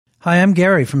Hi, I'm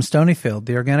Gary from Stonyfield,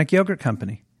 the organic yogurt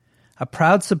company, a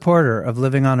proud supporter of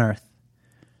Living on Earth.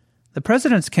 The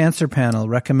President's Cancer Panel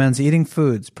recommends eating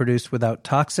foods produced without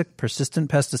toxic, persistent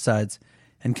pesticides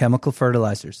and chemical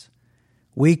fertilizers.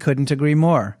 We couldn't agree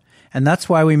more, and that's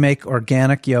why we make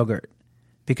organic yogurt,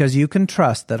 because you can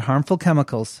trust that harmful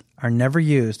chemicals are never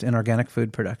used in organic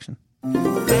food production.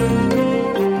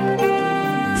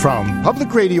 From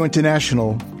Public Radio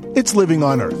International, it's Living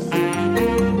on Earth.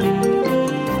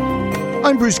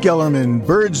 I'm Bruce Gellerman.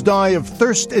 Birds die of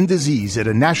thirst and disease at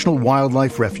a national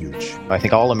wildlife refuge. I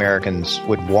think all Americans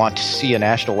would want to see a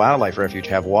national wildlife refuge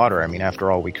have water. I mean,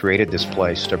 after all, we created this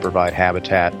place to provide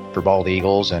habitat for bald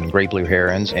eagles and great blue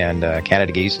herons and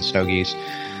Canada geese and snow geese.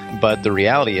 But the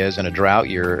reality is, in a drought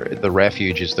year, the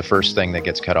refuge is the first thing that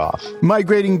gets cut off.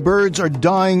 Migrating birds are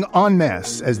dying en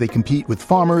masse as they compete with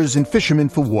farmers and fishermen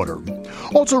for water.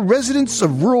 Also, residents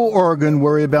of rural Oregon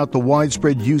worry about the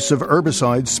widespread use of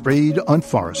herbicides sprayed on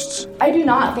forests. I do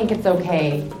not think it's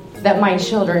okay that my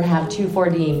children have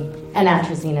 2,4-D and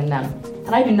atrazine in them.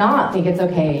 And I do not think it's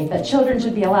okay that children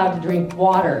should be allowed to drink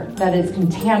water that is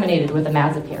contaminated with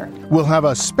imazapyr. We'll have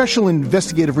a special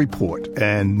investigative report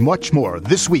and much more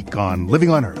this week on Living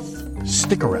on Earth.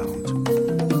 Stick around.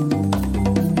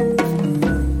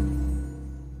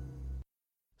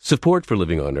 Support for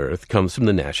Living on Earth comes from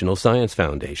the National Science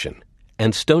Foundation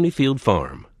and Stonyfield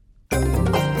Farm.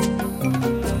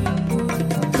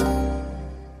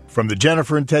 From the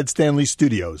Jennifer and Ted Stanley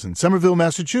Studios in Somerville,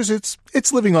 Massachusetts,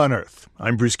 it's Living on Earth.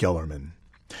 I'm Bruce Gellerman.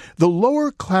 The Lower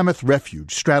Klamath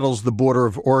Refuge straddles the border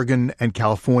of Oregon and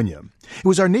California. It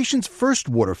was our nation's first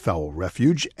waterfowl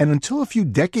refuge, and until a few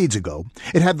decades ago,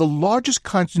 it had the largest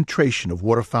concentration of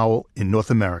waterfowl in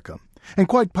North America, and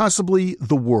quite possibly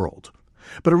the world.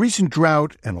 But a recent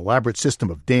drought, an elaborate system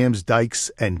of dams,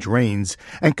 dikes, and drains,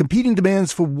 and competing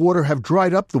demands for water have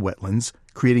dried up the wetlands,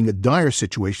 creating a dire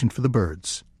situation for the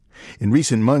birds. In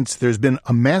recent months, there's been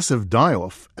a massive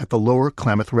die-off at the Lower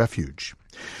Klamath Refuge.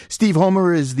 Steve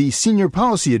Homer is the Senior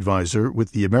Policy Advisor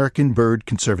with the American Bird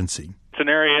Conservancy. It's an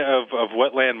area of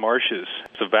wetland marshes.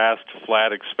 It's a vast,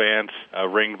 flat expanse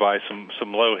ringed by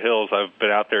some low hills. I've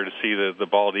been out there to see the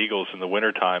bald eagles in the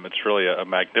wintertime. It's really a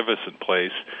magnificent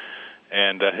place.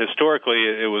 And historically,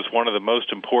 it was one of the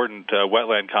most important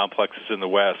wetland complexes in the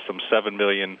West. Some 7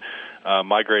 million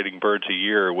migrating birds a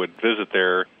year would visit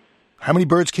there. How many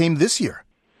birds came this year?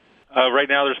 Right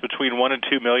now, there's between 1 and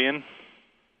 2 million.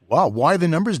 Wow, why are the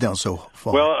numbers down so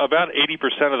far? Well, about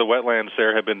 80% of the wetlands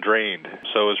there have been drained.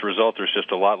 So as a result, there's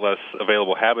just a lot less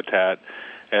available habitat.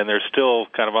 And there's still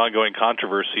kind of ongoing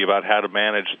controversy about how to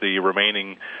manage the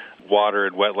remaining water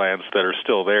and wetlands that are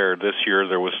still there. This year,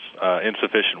 there was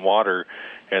insufficient water,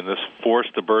 and this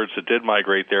forced the birds that did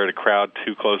migrate there to crowd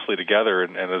too closely together.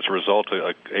 And as a result,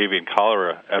 an avian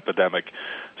cholera epidemic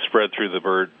spread through the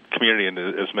bird community, and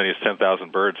as many as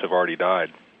 10,000 birds have already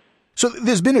died. So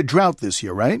there's been a drought this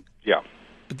year, right? Yeah.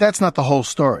 But that's not the whole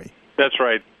story. That's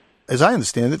right. As I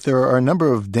understand it, there are a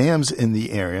number of dams in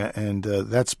the area, and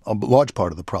that's a large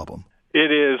part of the problem.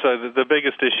 It is. The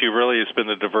biggest issue really has been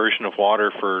the diversion of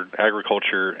water for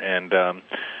agriculture, and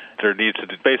there needs to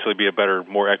basically be a better,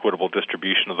 more equitable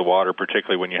distribution of the water,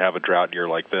 particularly when you have a drought year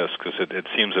like this, because it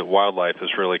seems that wildlife is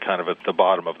really kind of at the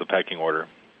bottom of the pecking order.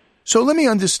 So let me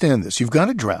understand this. You've got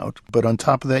a drought, but on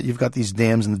top of that, you've got these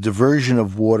dams and the diversion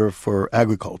of water for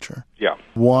agriculture. Yeah.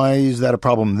 Why is that a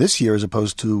problem this year as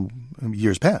opposed to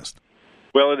years past?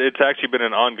 Well, it's actually been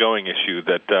an ongoing issue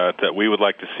that we would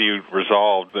like to see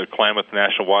resolved. The Klamath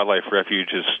National Wildlife Refuge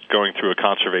is going through a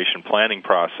conservation planning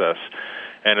process,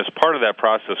 and as part of that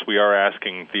process, we are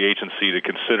asking the agency to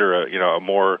consider a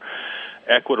more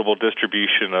equitable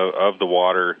distribution of the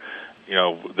water. You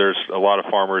know, there's a lot of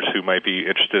farmers who might be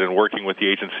interested in working with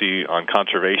the agency on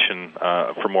conservation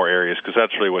for more areas, because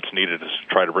that's really what's needed, is to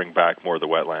try to bring back more of the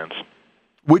wetlands.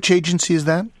 Which agency is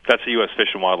that? That's the U.S. Fish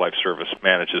and Wildlife Service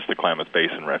manages the Klamath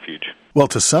Basin Refuge. Well,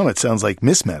 to some, it sounds like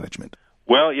mismanagement.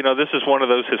 Well, this is one of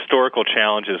those historical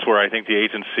challenges where I think the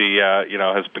agency,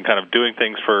 has been kind of doing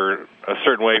things for a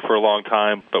certain way for a long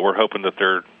time, but we're hoping that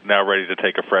they're now ready to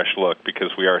take a fresh look, because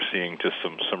we are seeing just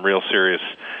some real serious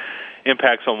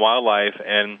impacts on wildlife.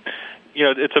 And,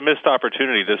 it's a missed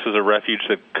opportunity. This is a refuge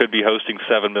that could be hosting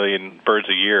 7 million birds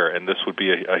a year, and this would be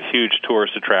a huge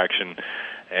tourist attraction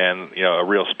and, a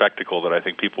real spectacle that I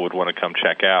think people would want to come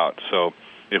check out. So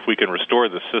if we can restore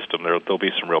the system, there'll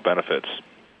be some real benefits.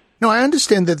 Now, I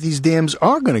understand that these dams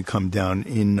are going to come down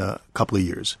in a couple of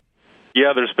years.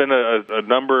 Yeah, there's been a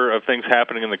number of things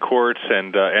happening in the courts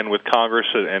and with Congress,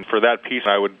 and for that piece,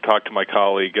 I would talk to my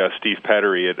colleague Steve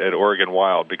Pettery at Oregon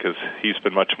Wild, because he's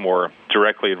been much more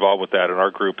directly involved with that, and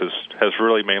our group has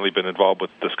really mainly been involved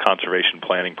with this conservation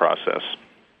planning process.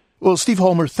 Well, Steve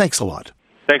Holmer, thanks a lot.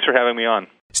 Thanks for having me on.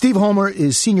 Steve Holmer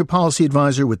is Senior Policy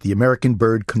Advisor with the American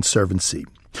Bird Conservancy.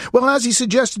 Well, as he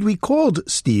suggested, we called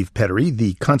Steve Pettery,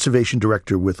 the Conservation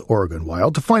Director with Oregon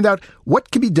Wild, to find out what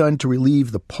can be done to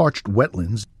relieve the parched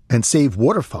wetlands and save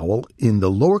waterfowl in the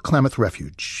Lower Klamath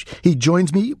Refuge. He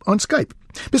joins me on Skype.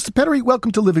 Mr. Pettery,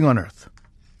 welcome to Living on Earth.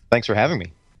 Thanks for having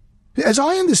me. As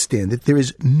I understand it, there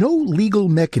is no legal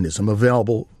mechanism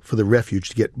available for the refuge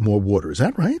to get more water. Is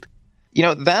that right?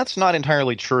 That's not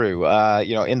entirely true.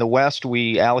 In the West,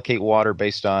 we allocate water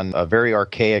based on a very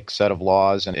archaic set of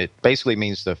laws, and it basically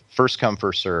means the first come,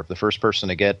 first serve. The first person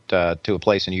to get to a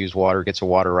place and use water gets a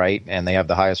water right, and they have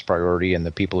the highest priority, and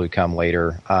the people who come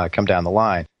later come down the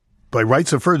line. By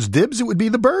rights of first dibs, it would be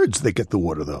the birds that get the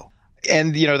water, though.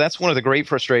 And, that's one of the great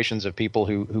frustrations of people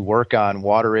who work on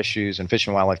water issues and fish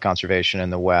and wildlife conservation in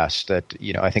the West, that,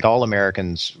 I think all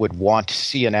Americans would want to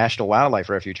see a national wildlife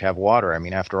refuge have water. I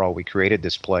mean, after all, we created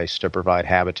this place to provide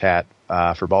habitat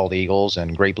for bald eagles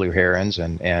and great blue herons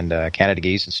and Canada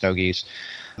geese and snow geese.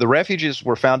 The refuges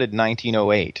were founded in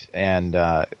 1908, and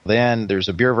then there's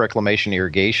a Bureau of Reclamation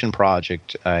irrigation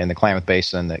project in the Klamath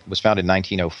Basin that was founded in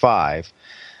 1905.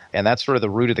 And that's sort of the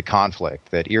root of the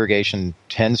conflict, that irrigation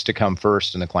tends to come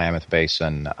first in the Klamath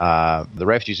Basin. The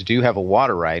refuges do have a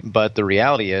water right, but the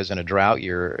reality is, in a drought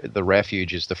year, the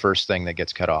refuge is the first thing that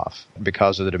gets cut off.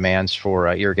 Because of the demands for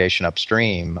irrigation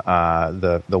upstream,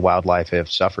 the wildlife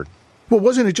have suffered. Well,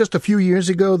 wasn't it just a few years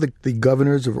ago that the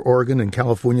governors of Oregon and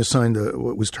California signed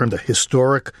what was termed a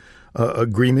historic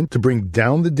agreement to bring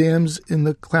down the dams in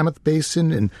the Klamath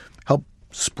Basin and help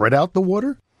spread out the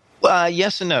water?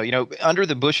 Yes and no. Under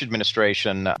the Bush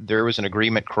administration, there was an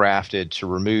agreement crafted to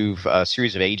remove a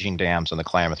series of aging dams on the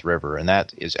Klamath River, and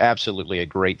that is absolutely a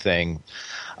great thing.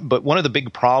 But one of the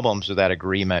big problems with that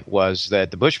agreement was that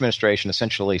the Bush administration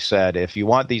essentially said, if you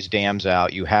want these dams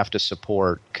out, you have to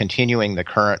support continuing the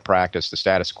current practice, the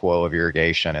status quo of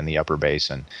irrigation in the upper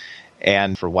basin.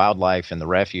 And for wildlife and the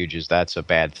refuges, that's a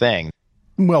bad thing.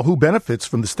 Well, who benefits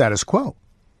from the status quo?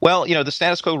 Well, the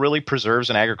status quo really preserves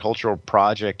an agricultural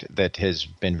project that has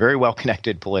been very well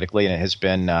connected politically, and it has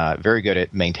been very good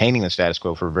at maintaining the status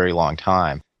quo for a very long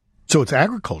time. So it's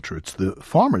agriculture. It's the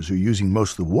farmers who are using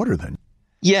most of the water then.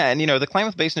 Yeah, and the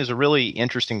Klamath Basin is a really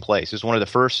interesting place. It's one of the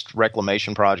first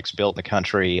reclamation projects built in the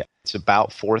country. It's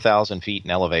about 4,000 feet in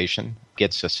elevation.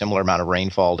 Gets a similar amount of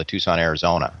rainfall to Tucson,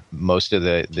 Arizona. Most of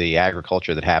the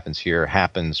agriculture that happens here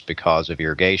happens because of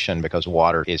irrigation, because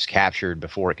water is captured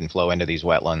before it can flow into these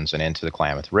wetlands and into the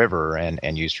Klamath River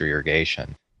and used for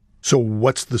irrigation. So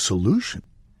what's the solution?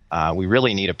 We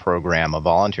really need a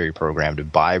voluntary program to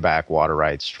buy back water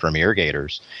rights from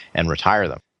irrigators and retire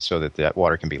them, so that that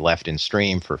water can be left in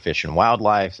stream for fish and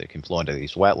wildlife that can flow into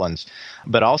these wetlands,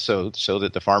 but also so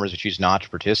that the farmers who choose not to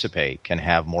participate can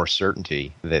have more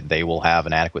certainty that they will have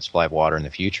an adequate supply of water in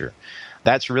the future.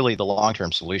 That's really the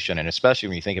long-term solution, and especially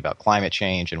when you think about climate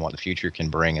change and what the future can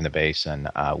bring in the basin,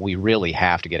 we really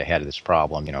have to get ahead of this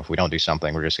problem. If we don't do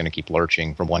something, we're just going to keep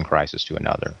lurching from one crisis to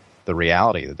another. The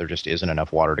reality that there just isn't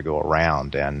enough water to go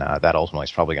around, and that ultimately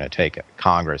is probably going to take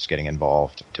Congress getting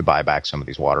involved to buy back some of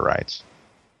these water rights.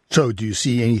 So do you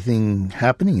see anything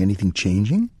happening, anything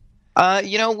changing?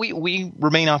 We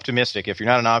remain optimistic. If you're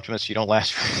not an optimist, you don't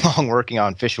last very long working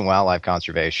on fish and wildlife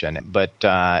conservation. But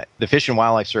the Fish and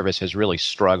Wildlife Service has really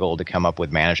struggled to come up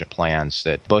with management plans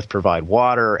that both provide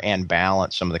water and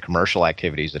balance some of the commercial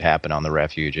activities that happen on the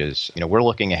refuges. We're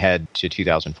looking ahead to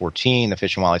 2014. The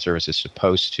Fish and Wildlife Service is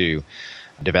supposed to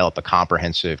develop a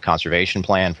comprehensive conservation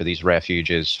plan for these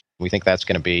refuges. We think that's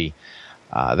going to be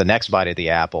the next bite of the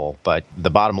apple. But the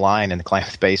bottom line in the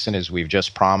Klamath Basin is we've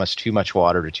just promised too much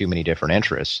water to too many different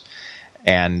interests.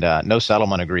 And no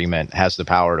settlement agreement has the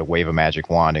power to wave a magic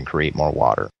wand and create more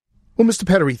water. Well, Mr.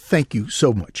 Pettery, thank you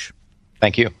so much.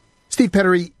 Thank you. Steve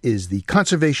Pettery is the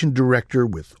Conservation Director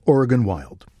with Oregon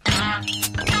Wild.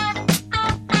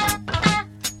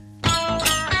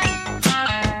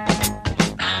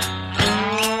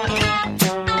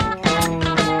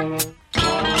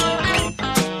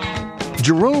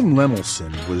 Jerome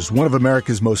Lemelson was one of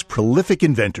America's most prolific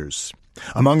inventors.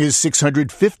 Among his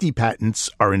 650 patents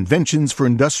are inventions for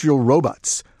industrial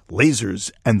robots,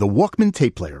 lasers, and the Walkman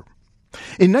tape player.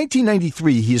 In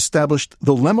 1993, he established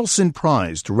the Lemelson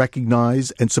Prize to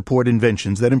recognize and support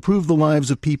inventions that improve the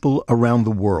lives of people around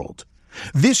the world.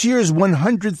 This year's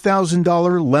 $100,000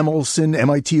 Lemelson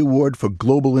MIT Award for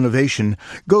Global Innovation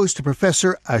goes to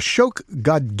Professor Ashok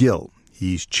Gadgil.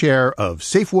 He's chair of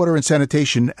Safe Water and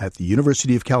Sanitation at the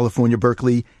University of California,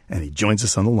 Berkeley, and he joins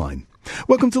us on the line.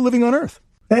 Welcome to Living on Earth.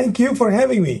 Thank you for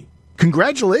having me.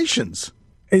 Congratulations.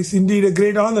 It's indeed a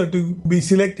great honor to be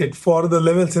selected for the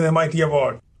Lemelson MIT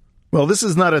Award. Well, this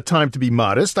is not a time to be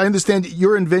modest. I understand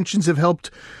your inventions have helped,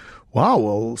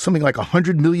 something like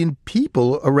 100 million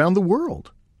people around the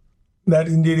world. That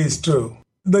indeed is true.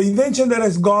 The invention that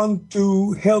has gone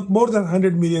to help more than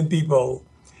 100 million people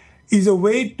is a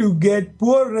way to get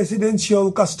poor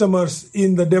residential customers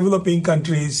in the developing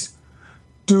countries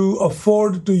to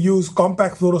afford to use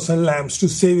compact fluorescent lamps to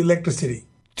save electricity.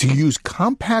 To use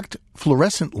compact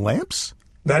fluorescent lamps?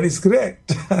 That is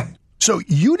correct. So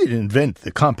you didn't invent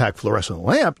the compact fluorescent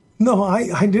lamp. No,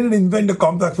 I didn't invent the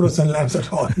compact fluorescent lamps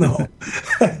at all, no.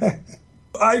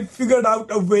 I figured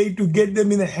out a way to get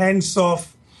them in the hands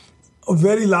of a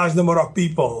very large number of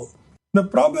people. The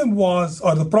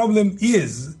problem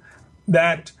is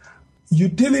that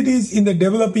utilities in the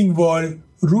developing world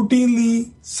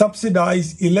routinely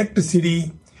subsidize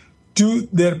electricity to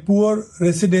their poor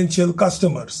residential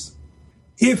customers.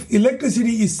 If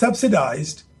electricity is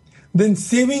subsidized, then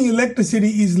saving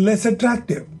electricity is less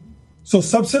attractive. So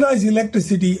subsidized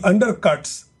electricity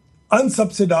undercuts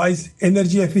unsubsidized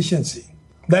energy efficiency.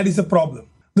 That is a problem.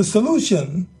 The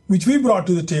solution which we brought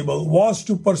to the table was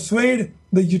to persuade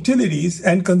the utilities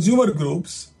and consumer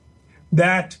groups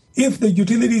that if the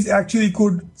utilities actually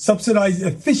could subsidize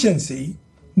efficiency,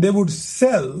 they would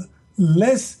sell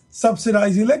less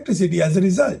subsidized electricity as a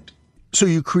result. So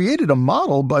you created a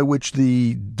model by which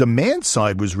the demand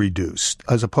side was reduced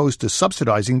as opposed to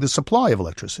subsidizing the supply of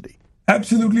electricity.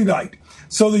 Absolutely right.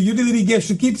 So the utility gets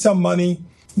to keep some money,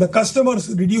 the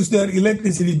customers reduce their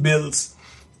electricity bills,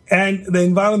 and the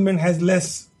environment has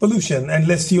less pollution and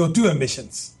less CO2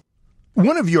 emissions.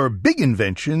 One of your big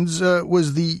inventions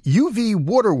was the UV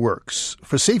Waterworks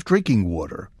for safe drinking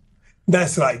water.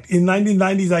 That's right. In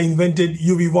 1990s, I invented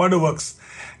UV Waterworks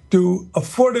to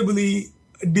affordably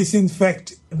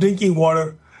disinfect drinking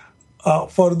water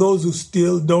for those who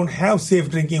still don't have safe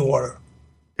drinking water.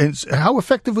 And how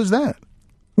effective was that?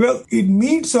 Well, it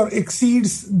meets or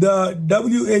exceeds the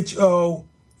WHO,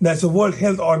 that's the World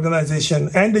Health Organization,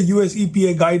 and the US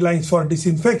EPA guidelines for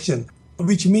disinfection,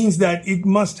 which means that it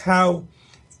must have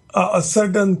a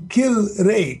certain kill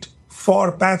rate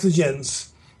for pathogens.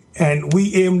 And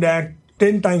we aimed at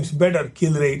 10 times better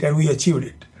kill rate, and we achieved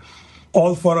it.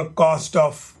 All for a cost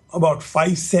of about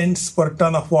 5 cents per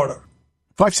ton of water.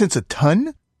 5 cents a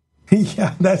ton?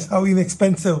 Yeah, that's how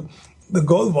inexpensive the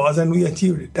goal was, and we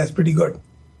achieved it. That's pretty good.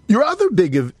 Your other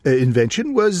big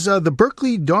invention was the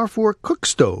Berkeley Darfur cook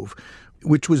stove,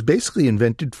 which was basically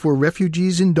invented for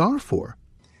refugees in Darfur.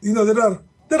 You know,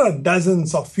 there are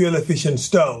dozens of fuel-efficient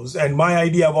stoves, and my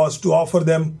idea was to offer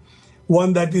them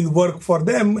one that will work for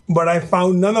them, but I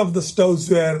found none of the stoves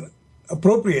were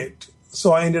appropriate.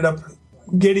 So I ended up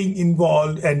getting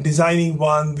involved and designing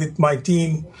one with my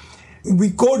team.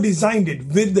 We co-designed it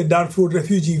with the Darfur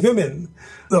refugee women.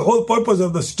 The whole purpose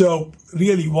of the stove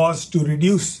really was to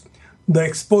reduce the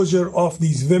exposure of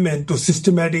these women to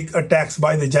systematic attacks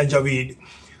by the Janjaweed.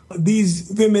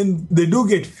 These women, they do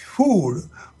get food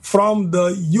from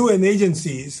the UN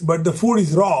agencies, but the food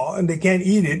is raw and they can't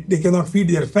eat it. They cannot feed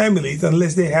their families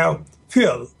unless they have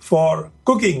fuel for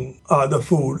cooking the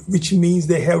food, which means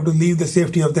they have to leave the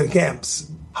safety of their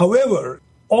camps. However,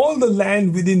 all the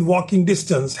land within walking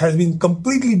distance has been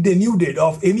completely denuded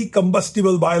of any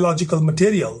combustible biological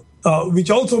material, which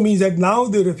also means that now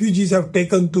the refugees have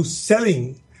taken to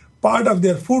selling part of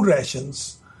their food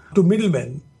rations to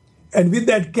middlemen. And with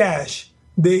that cash,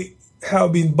 they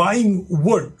have been buying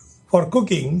wood for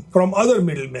cooking from other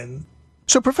middlemen.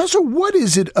 So, Professor, what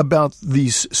is it about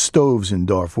these stoves in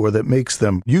Darfur that makes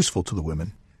them useful to the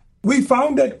women? We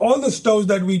found that all the stoves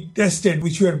that we tested,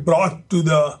 which were brought to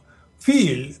the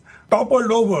field,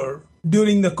 toppled over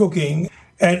during the cooking,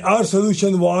 and our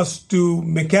solution was to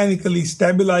mechanically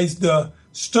stabilize the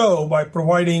stove by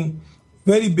providing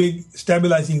very big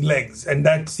stabilizing legs, and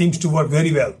that seems to work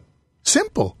very well.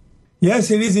 Simple.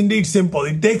 Yes, it is indeed simple.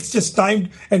 It takes just time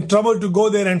and trouble to go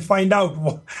there and find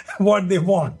out what they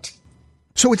want.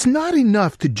 So it's not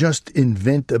enough to just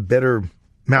invent a better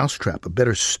mousetrap, a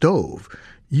better stove.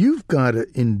 You've got to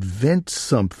invent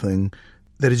something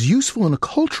that is useful in a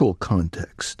cultural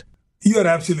context. You're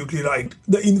absolutely right.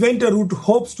 The inventor who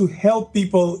hopes to help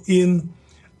people in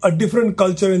a different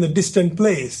culture in a distant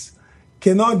place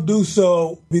cannot do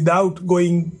so without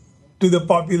going to the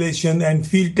population and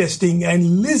field testing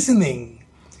and listening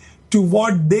to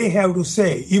what they have to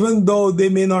say, even though they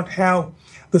may not have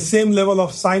the same level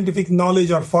of scientific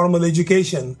knowledge or formal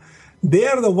education. They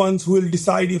are the ones who will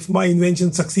decide if my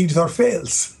invention succeeds or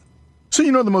fails. So,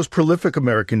 the most prolific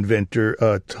American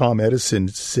inventor, Tom Edison,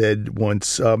 said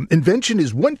once, invention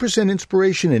is 1%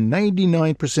 inspiration and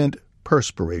 99%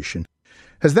 perspiration.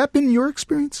 Has that been your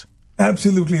experience?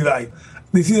 Absolutely right.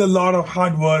 This is a lot of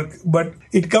hard work, but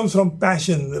it comes from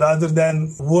passion rather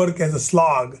than work as a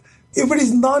slog. If it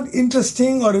is not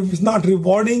interesting or if it's not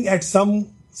rewarding at some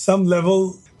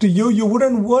level to you, you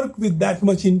wouldn't work with that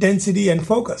much intensity and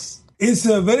focus. It's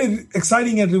very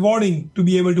exciting and rewarding to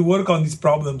be able to work on these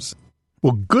problems.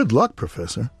 Well, good luck,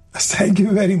 Professor. Thank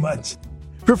you very much.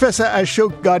 Professor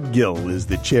Ashok Gadgil is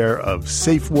the chair of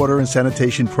Safe Water and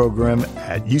Sanitation Program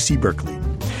at UC Berkeley.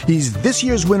 He's this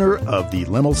year's winner of the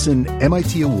Lemelson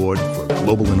MIT Award for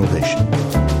Global Innovation.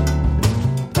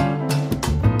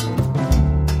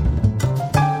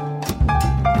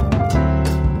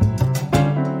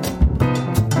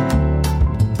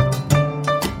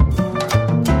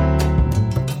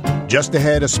 Just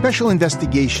ahead, a special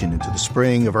investigation into the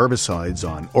spraying of herbicides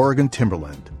on Oregon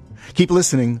timberland. Keep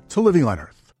listening to Living on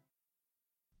Earth.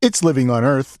 It's Living on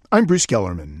Earth. I'm Bruce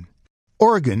Gellerman.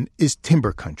 Oregon is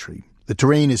timber country. The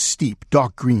terrain is steep,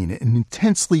 dark green, and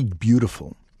intensely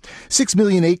beautiful. 6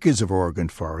 million acres of Oregon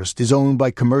forest is owned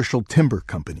by commercial timber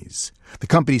companies. The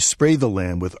companies spray the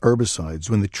land with herbicides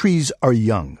when the trees are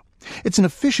young. It's an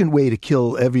efficient way to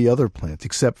kill every other plant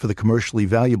except for the commercially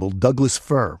valuable Douglas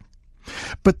fir.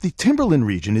 But the timberland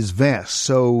region is vast,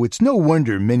 so it's no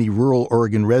wonder many rural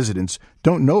Oregon residents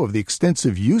don't know of the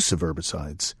extensive use of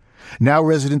herbicides. Now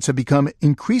residents have become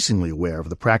increasingly aware of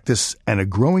the practice, and a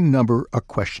growing number are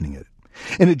questioning it.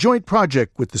 In a joint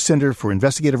project with the Center for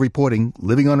Investigative Reporting,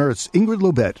 Living on Earth's Ingrid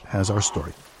Lobet has our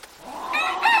story.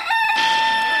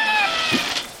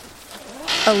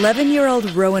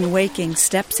 11-year-old Rowan Waking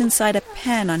steps inside a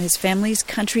pen on his family's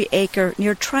country acre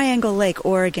near Triangle Lake,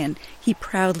 Oregon. He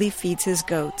proudly feeds his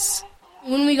goats.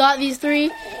 When we got these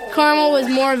three, Carmel was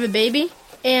more of a baby,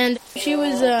 and she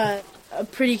was a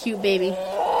pretty cute baby.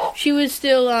 She was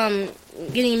still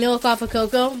getting milk off of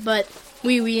Coco, but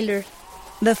we weaned her.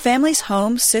 The family's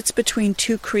home sits between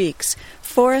two creeks.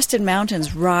 Forest and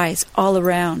mountains rise all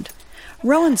around.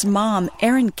 Rowan's mom,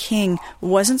 Erin King,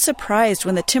 wasn't surprised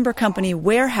when the timber company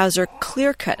Weyerhaeuser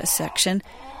clear-cut a section,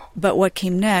 but what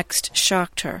came next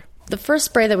shocked her. The first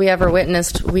spray that we ever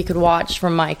witnessed, we could watch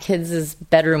from my kids'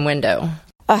 bedroom window.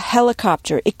 A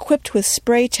helicopter equipped with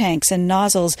spray tanks and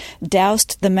nozzles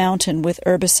doused the mountain with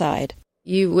herbicide.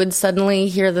 You would suddenly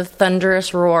hear the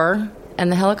thunderous roar,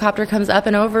 and the helicopter comes up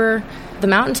and over the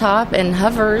mountaintop and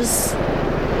hovers.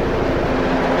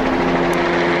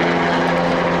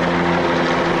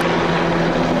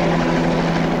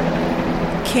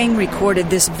 King recorded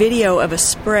this video of a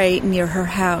spray near her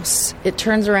house. It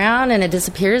turns around and it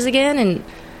disappears again, and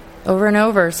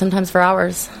over, sometimes for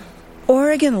hours.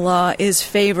 Oregon law is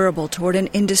favorable toward an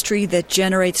industry that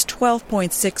generates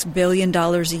 $12.6 billion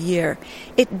a year.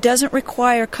 It doesn't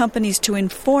require companies to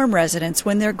inform residents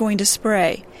when they're going to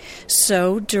spray.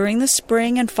 So, during the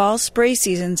spring and fall spray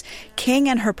seasons, King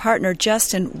and her partner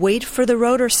Justin wait for the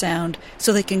rotor sound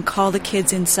so they can call the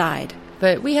kids inside.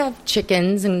 But we have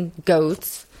chickens and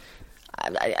goats.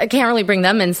 I can't really bring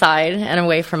them inside and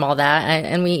away from all that.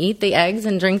 And we eat the eggs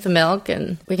and drink the milk,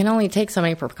 and we can only take so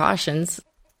many precautions.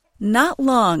 Not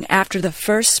long after the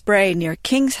first spray near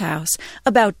King's house,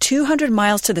 about 200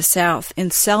 miles to the south in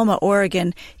Selma,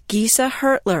 Oregon, Gisa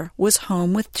Hertler was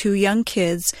home with two young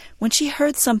kids when she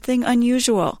heard something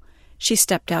unusual. She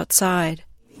stepped outside.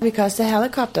 Because the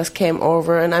helicopters came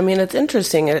over, and I mean, it's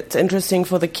interesting. It's interesting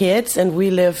for the kids, and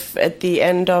we live at the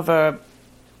end of the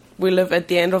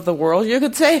world, you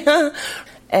could say,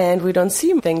 and we don't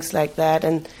see things like that.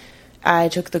 And I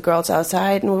took the girls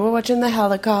outside, and we were watching the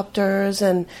helicopters,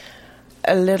 and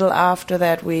a little after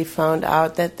that, we found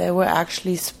out that they were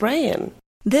actually spraying.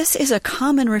 This is a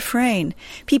common refrain.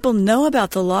 People know about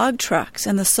the log trucks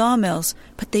and the sawmills,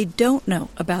 but they don't know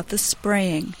about the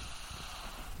spraying.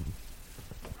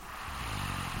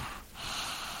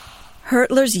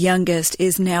 Hertler's youngest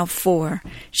is now 4.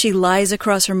 She lies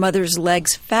across her mother's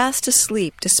legs fast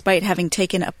asleep despite having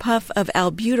taken a puff of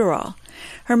albuterol.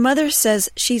 Her mother says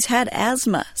she's had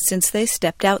asthma since they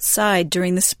stepped outside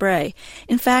during the spray.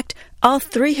 In fact, all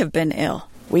 3 have been ill.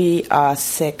 We are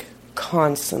sick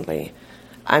constantly.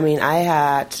 I mean, I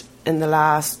had in the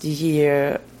last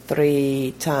year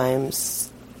 3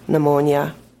 times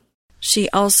pneumonia. She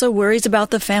also worries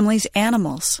about the family's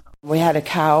animals. We had a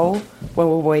cow where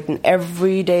we were waiting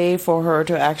every day for her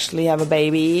to actually have a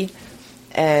baby.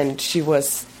 and she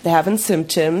was having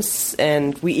symptoms,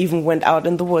 and we even went out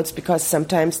in the woods because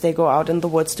sometimes they go out in the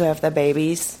woods to have their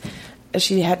babies.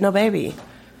 She had no baby.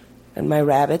 And my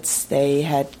rabbits, they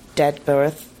had dead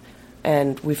birth,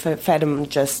 and we fed them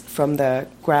just from the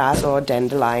grass or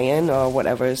dandelion or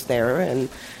whatever is there.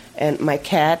 And my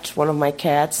cat, one of my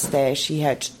cats, she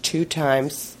had 2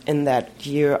 times in that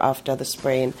year after the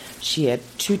sprain, she had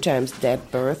 2 times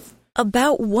dead birth.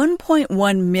 About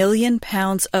 1.1 million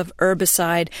pounds of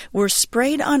herbicide were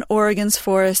sprayed on Oregon's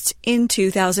forests in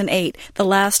 2008, the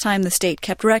last time the state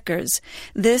kept records.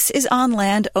 This is on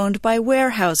land owned by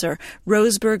Weyerhaeuser,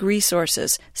 Roseburg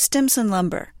Resources, Stimson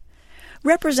Lumber.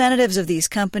 Representatives of these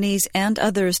companies and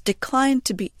others declined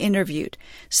to be interviewed.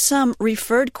 Some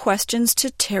referred questions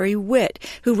to Terry Witt,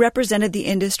 who represented the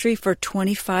industry for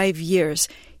 25 years.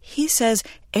 He says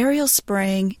aerial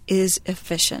spraying is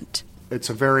efficient. It's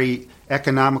a very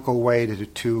economical way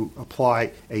to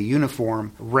apply a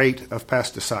uniform rate of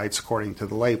pesticides according to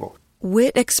the label.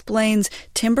 Witt explains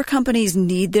timber companies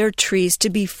need their trees to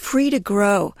be free to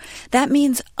grow. That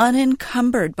means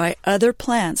unencumbered by other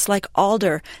plants like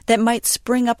alder that might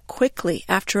spring up quickly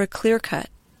after a clear cut.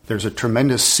 There's a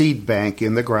tremendous seed bank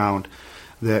in the ground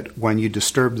that when you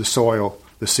disturb the soil,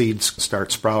 the seeds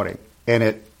start sprouting. And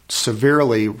it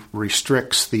severely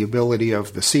restricts the ability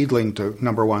of the seedling to,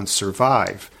 number one,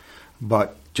 survive.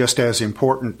 But just as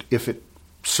important, if it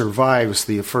survives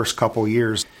the first couple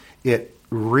years, it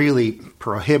really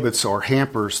prohibits or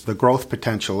hampers the growth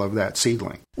potential of that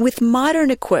seedling. With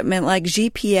modern equipment like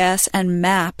GPS and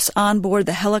maps on board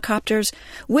the helicopters,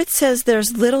 Witt says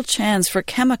there's little chance for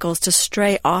chemicals to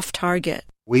stray off target.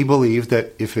 We believe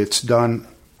that if it's done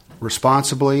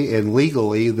responsibly and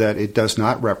legally, that it does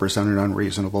not represent an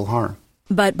unreasonable harm.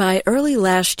 But by early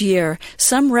last year,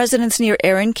 some residents near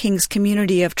Aaron King's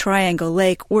community of Triangle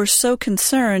Lake were so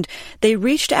concerned they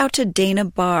reached out to Dana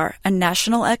Barr, a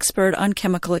national expert on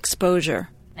chemical exposure.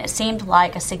 It seemed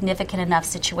like a significant enough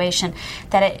situation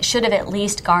that it should have at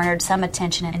least garnered some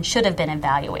attention and should have been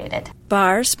evaluated.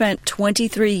 Barr spent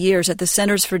 23 years at the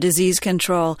Centers for Disease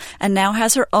Control and now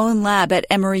has her own lab at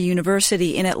Emory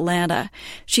University in Atlanta.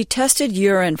 She tested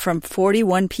urine from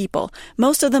 41 people,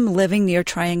 most of them living near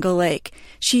Triangle Lake.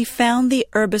 She found the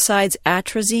herbicides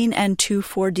atrazine and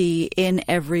 2,4-D in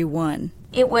every one.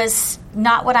 It was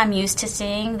not what I'm used to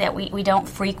seeing, that we don't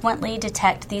frequently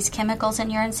detect these chemicals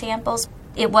in urine samples.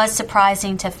 It was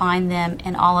surprising to find them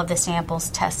in all of the samples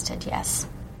tested, yes.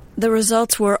 The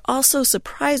results were also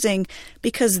surprising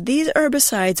because these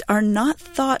herbicides are not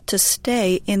thought to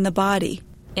stay in the body.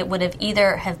 It would have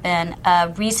either have been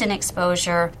a recent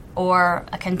exposure or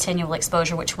a continual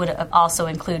exposure, which would also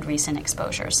include recent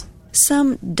exposures.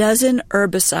 Some dozen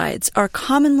herbicides are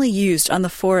commonly used on the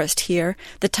forest here.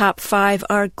 The top 5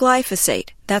 are glyphosate,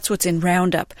 that's what's in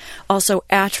Roundup, also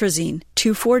atrazine,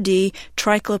 2,4-D,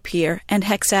 triclopyr, and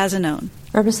hexazinone.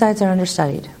 Herbicides are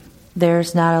understudied.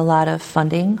 There's not a lot of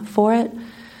funding for it,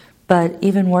 but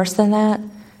even worse than that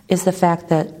is the fact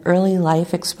that early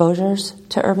life exposures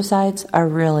to herbicides are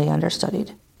really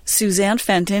understudied. Suzanne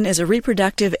Fenton is a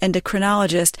reproductive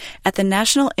endocrinologist at the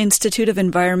National Institute of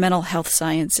Environmental Health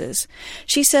Sciences.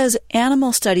 She says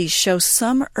animal studies show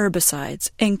some herbicides,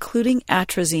 including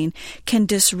atrazine, can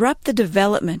disrupt the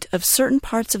development of certain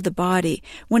parts of the body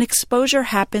when exposure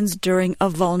happens during a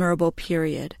vulnerable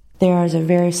period. There is a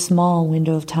very small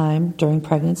window of time during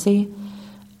pregnancy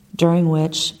during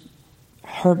which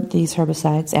these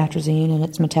herbicides, atrazine and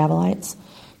its metabolites,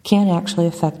 can actually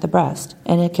affect the breast,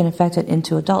 and it can affect it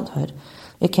into adulthood.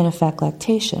 It can affect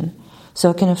lactation. So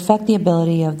it can affect the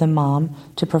ability of the mom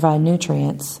to provide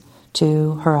nutrients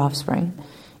to her offspring.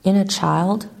 In a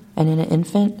child and in an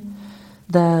infant,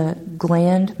 the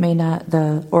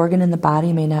organ in the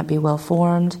body may not be well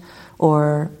formed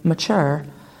or mature,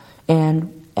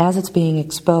 and as it's being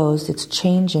exposed, it's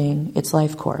changing its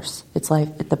life course,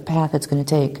 the path it's going to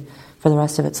take for the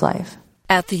rest of its life.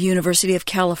 At the University of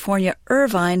California,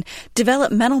 Irvine,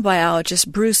 developmental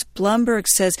biologist Bruce Blumberg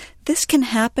says this can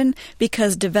happen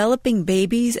because developing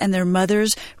babies and their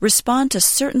mothers respond to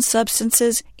certain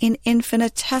substances in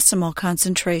infinitesimal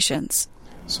concentrations.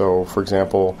 So, for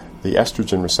example, the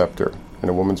estrogen receptor in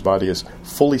a woman's body is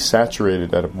fully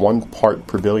saturated at 1 part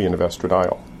per billion of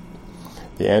estradiol.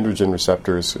 The androgen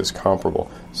receptor is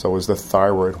comparable, so is the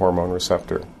thyroid hormone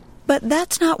receptor. But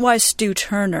that's not why Stu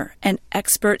Turner, an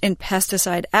expert in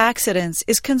pesticide accidents,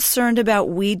 is concerned about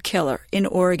weed killer in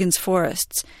Oregon's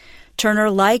forests. Turner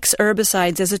likes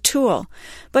herbicides as a tool,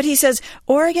 but he says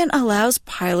Oregon allows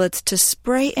pilots to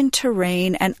spray in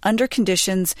terrain and under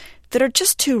conditions that are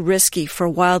just too risky for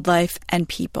wildlife and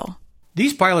people.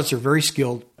 These pilots are very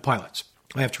skilled pilots.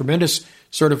 I have tremendous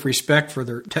sort of respect for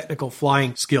their technical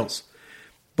flying skills.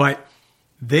 But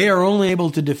they are only able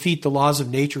to defeat the laws of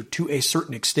nature to a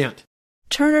certain extent.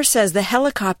 Turner says the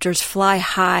helicopters fly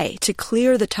high to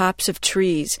clear the tops of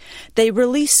trees. They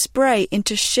release spray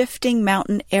into shifting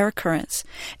mountain air currents.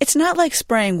 It's not like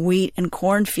spraying wheat and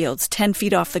cornfields 10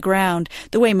 feet off the ground,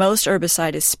 the way most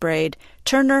herbicide is sprayed.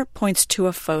 Turner points to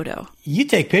a photo. You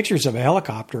take pictures of a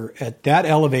helicopter at that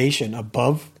elevation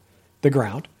above the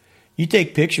ground. You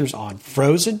take pictures on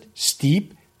frozen,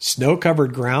 steep,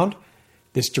 snow-covered ground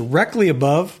that's directly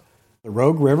above the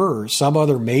Rogue River or some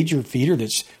other major feeder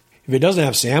that's, if it doesn't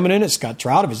have salmon in it, it's got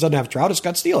trout. If it doesn't have trout, it's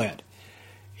got steelhead.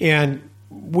 And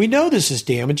we know this is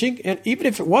damaging, and even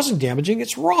if it wasn't damaging,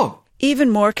 it's wrong. Even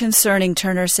more concerning,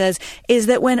 Turner says, is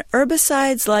that when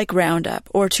herbicides like Roundup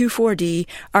or 2,4-D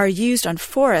are used on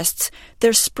forests,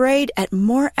 they're sprayed at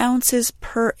more ounces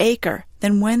per acre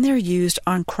than when they're used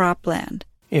on cropland.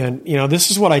 And,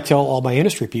 this is what I tell all my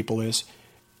industry people is,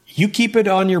 you keep it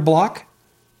on your block,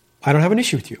 I don't have an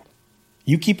issue with you.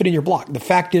 You keep it in your block. The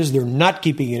fact is they're not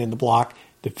keeping it in the block.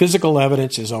 The physical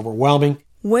evidence is overwhelming.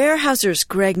 Weyerhaeuser's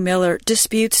Greg Miller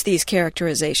disputes these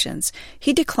characterizations.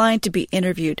 He declined to be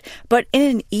interviewed, but in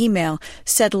an email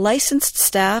said licensed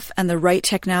staff and the right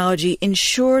technology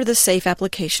ensure the safe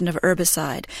application of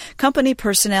herbicide. Company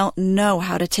personnel know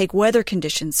how to take weather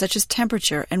conditions such as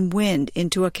temperature and wind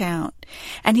into account.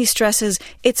 And he stresses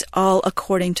it's all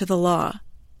according to the law.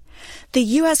 The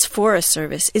U.S. Forest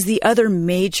Service is the other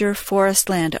major forest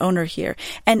land owner here,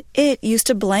 and it used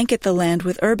to blanket the land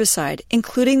with herbicide,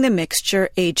 including the mixture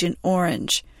Agent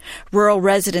Orange. Rural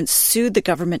residents sued the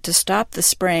government to stop the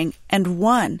spraying and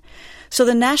won. So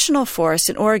the national forests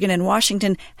in Oregon and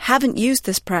Washington haven't used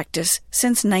this practice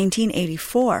since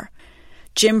 1984.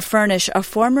 Jim Furnish, a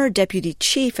former deputy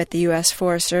chief at the U.S.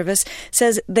 Forest Service,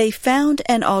 says they found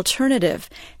an alternative,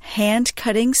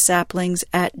 hand-cutting saplings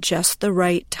at just the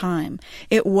right time.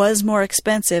 It was more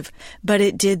expensive, but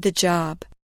it did the job.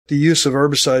 The use of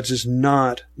herbicides is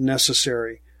not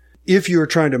necessary. If you are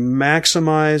trying to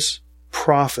maximize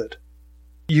profit,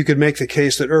 you could make the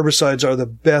case that herbicides are the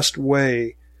best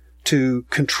way to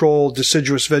control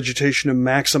deciduous vegetation and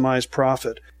maximize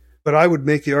profit. But I would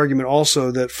make the argument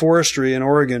also that forestry in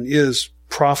Oregon is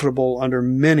profitable under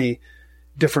many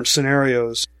different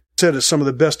scenarios. It's said it's some of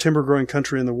the best timber-growing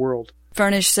country in the world.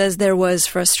 Furnish says there was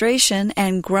frustration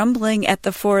and grumbling at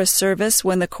the Forest Service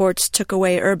when the courts took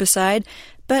away herbicide,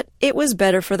 but it was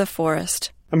better for the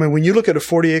forest. I mean, when you look at a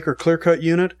 40-acre clear-cut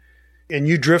unit and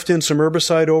you drift in some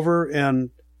herbicide over and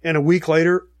a week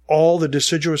later all the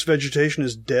deciduous vegetation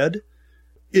is dead,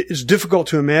 it is difficult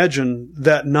to imagine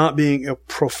that not being a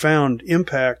profound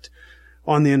impact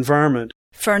on the environment.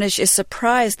 Furnish is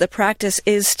surprised the practice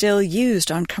is still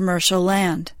used on commercial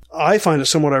land. I find it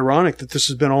somewhat ironic that this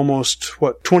has been almost,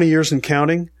 20 years and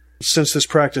counting since this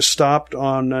practice stopped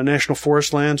on national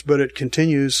forest lands, but it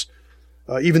continues,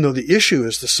 even though the issue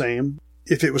is the same.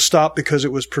 If it was stopped because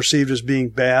it was perceived as being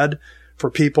bad for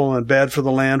people and bad for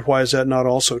the land, why is that not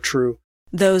also true?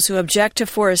 Those who object to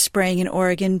forest spraying in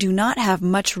Oregon do not have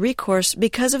much recourse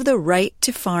because of the Right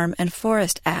to Farm and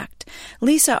Forest Act.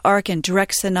 Lisa Arkin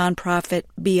directs the nonprofit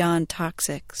Beyond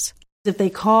Toxics. If they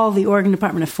call the Oregon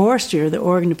Department of Forestry or the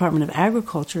Oregon Department of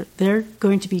Agriculture, they're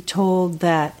going to be told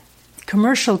that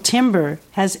commercial timber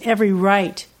has every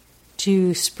right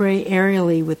to spray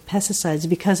aerially with pesticides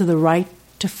because of the Right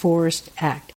to Forest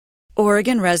Act.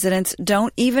 Oregon residents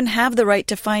don't even have the right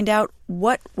to find out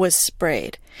what was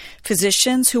sprayed.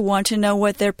 Physicians who want to know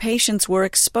what their patients were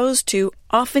exposed to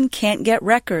often can't get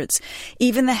records.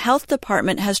 Even the health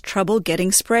department has trouble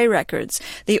getting spray records.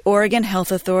 The Oregon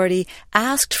Health Authority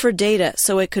asked for data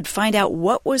so it could find out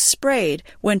what was sprayed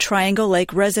when Triangle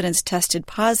Lake residents tested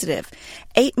positive.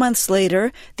 8 months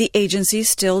later, the agency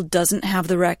still doesn't have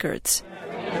the records.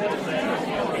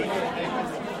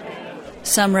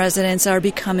 Some residents are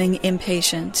becoming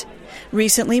impatient.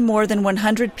 Recently, more than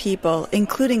 100 people,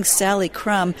 including Sally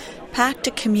Crum, packed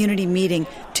a community meeting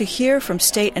to hear from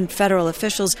state and federal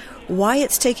officials why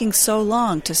it's taking so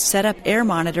long to set up air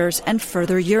monitors and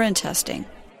further urine testing.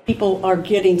 People are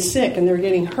getting sick and they're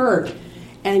getting hurt,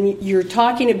 and you're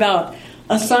talking about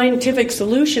a scientific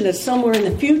solution that's somewhere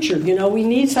in the future. We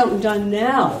need something done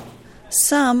now.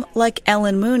 Some, like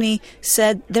Ellen Mooney,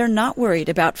 said they're not worried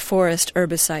about forest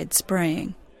herbicide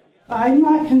spraying. I'm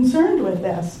not concerned with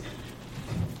this.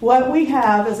 What we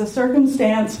have is a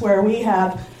circumstance where we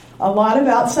have a lot of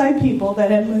outside people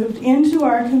that have moved into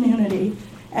our community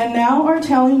and now are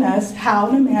telling us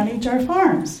how to manage our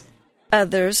farms.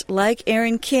 Others, like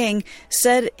Aaron King,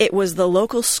 said it was the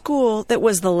local school that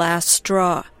was the last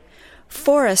straw.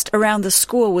 Forest around the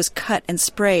school was cut and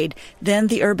sprayed. Then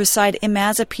the herbicide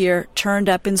imazapyr turned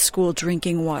up in school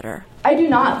drinking water. I do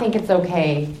not think it's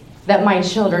okay that my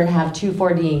children have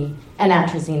 2,4-D and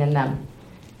atrazine in them.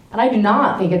 And I do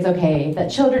not think it's okay that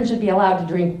children should be allowed to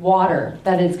drink water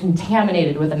that is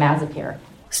contaminated with imazapyr.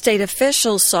 State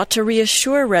officials sought to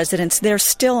reassure residents they're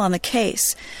still on the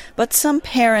case. But some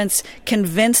parents,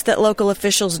 convinced that local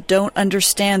officials don't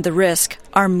understand the risk,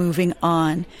 are moving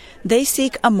on. They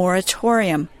seek a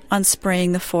moratorium on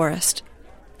spraying the forest.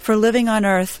 For Living on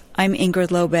Earth, I'm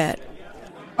Ingrid Lobet.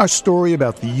 Our story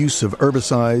about the use of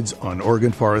herbicides on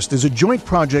Oregon forest is a joint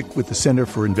project with the Center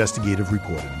for Investigative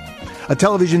Reporting. A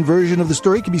television version of the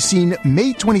story can be seen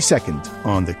May 22nd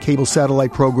on the cable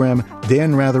satellite program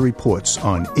Dan Rather Reports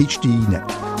on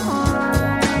HDNet.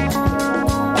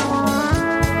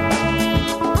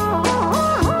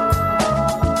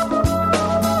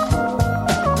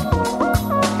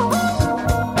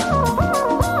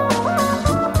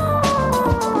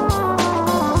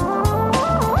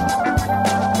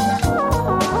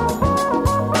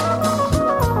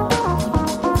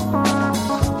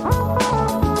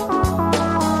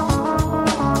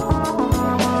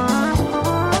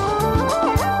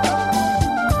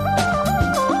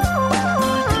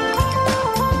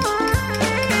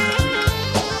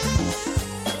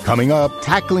 Coming up,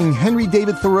 tackling Henry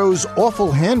David Thoreau's awful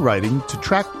handwriting to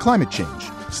track climate change.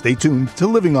 Stay tuned to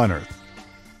Living on Earth.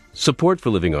 Support for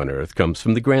Living on Earth comes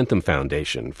from the Grantham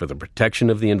Foundation for the Protection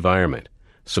of the Environment,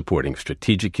 supporting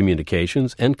strategic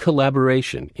communications and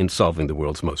collaboration in solving the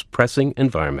world's most pressing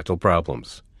environmental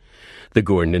problems. The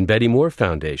Gordon and Betty Moore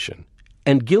Foundation,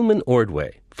 and Gilman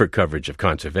Ordway for coverage of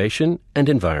conservation and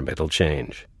environmental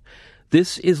change.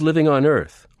 This is Living on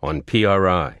Earth on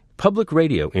PRI, Public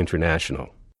Radio International.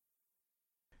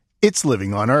 It's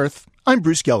Living on Earth. I'm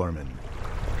Bruce Gellerman.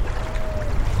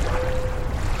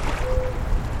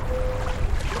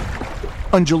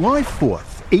 On July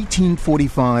 4th,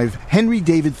 1845, Henry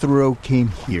David Thoreau came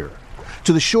here,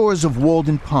 to the shores of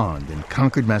Walden Pond in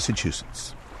Concord,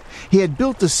 Massachusetts. He had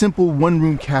built a simple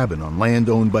one-room cabin on land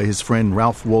owned by his friend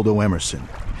Ralph Waldo Emerson,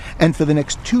 and for the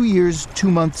next 2 years, 2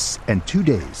 months, and 2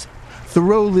 days,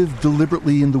 Thoreau lived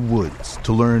deliberately in the woods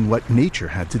to learn what nature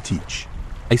had to teach.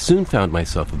 I soon found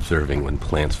myself observing when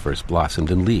plants first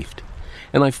blossomed and leafed,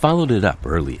 and I followed it up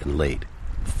early and late,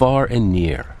 far and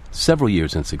near, several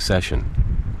years in succession.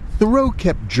 Thoreau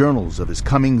kept journals of his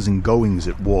comings and goings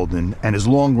at Walden and his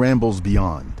long rambles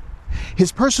beyond.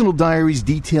 His personal diaries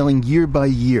detailing year by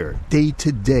year, day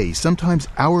to day, sometimes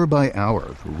hour by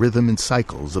hour, the rhythm and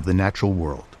cycles of the natural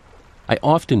world. I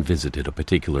often visited a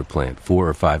particular plant 4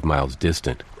 or 5 miles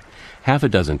distant, half a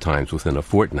dozen times within a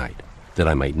fortnight, that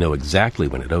I might know exactly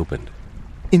when it opened.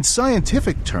 In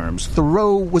scientific terms,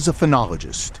 Thoreau was a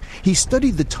phenologist. He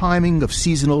studied the timing of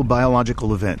seasonal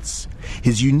biological events.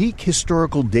 His unique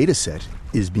historical data set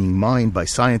is being mined by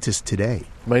scientists today.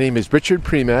 My name is Richard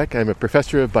Premack. I'm a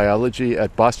professor of biology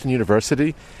at Boston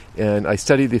University, and I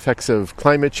study the effects of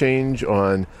climate change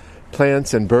on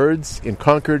plants and birds in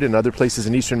Concord and other places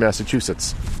in eastern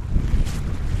Massachusetts.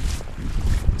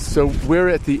 So we're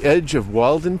at the edge of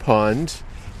Walden Pond,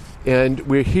 and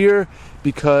we're here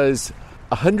because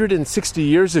 160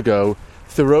 years ago,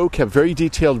 Thoreau kept very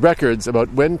detailed records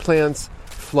about when plants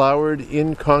flowered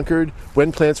in Concord,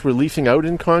 when plants were leafing out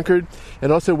in Concord,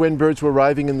 and also when birds were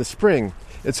arriving in the spring.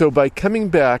 And so by coming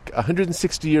back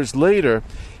 160 years later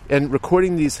and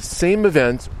recording these same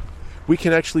events, we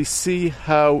can actually see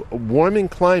how a warming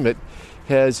climate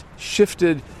has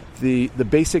shifted the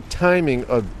basic timing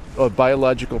of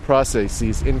biological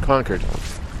processes in Concord.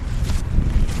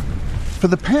 For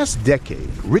the past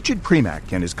decade, Richard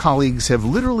Premack and his colleagues have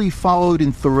literally followed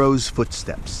in Thoreau's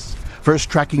footsteps, first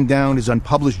tracking down his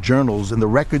unpublished journals and the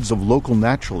records of local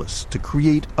naturalists to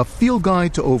create a field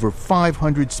guide to over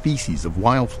 500 species of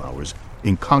wildflowers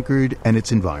in Concord and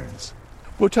its environs.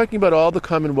 We're talking about all the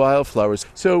common wildflowers.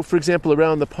 So, for example,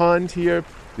 around the pond here,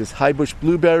 there's highbush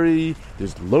blueberry,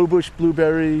 there's lowbush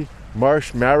blueberry,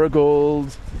 marsh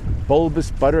marigold, bulbous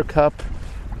buttercup,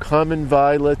 common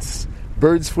violets,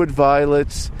 birdsfoot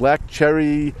violets, black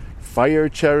cherry, fire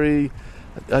cherry.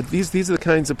 These are the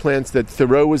kinds of plants that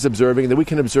Thoreau was observing that we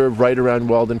can observe right around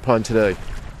Walden Pond today.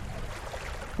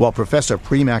 While Professor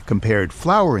Premack compared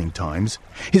flowering times,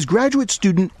 his graduate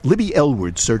student Libby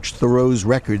Elwood searched Thoreau's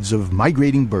records of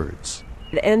migrating birds.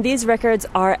 And these records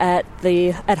are at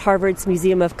Harvard's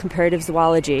Museum of Comparative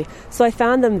Zoology. So I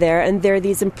found them there, and they're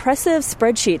these impressive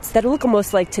spreadsheets that look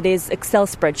almost like today's Excel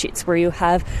spreadsheets, where you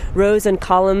have rows and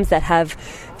columns that have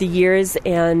the years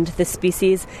and the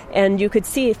species. And you could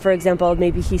see, for example,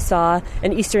 maybe he saw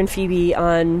an eastern phoebe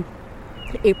on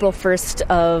April 1st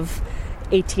of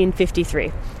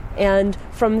 1853. And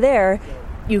from there,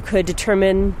 you could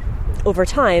determine over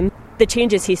time the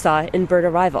changes he saw in bird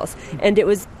arrivals. And it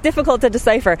was difficult to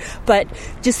decipher, but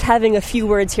just having a few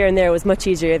words here and there was much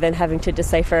easier than having to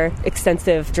decipher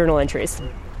extensive journal entries.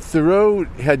 Thoreau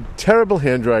had terrible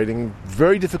handwriting,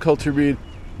 very difficult to read.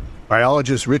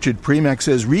 Biologist Richard Premack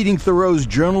says reading Thoreau's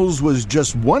journals was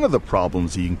just one of the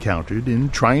problems he encountered in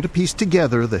trying to piece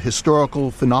together the historical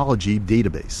phonology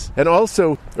database. And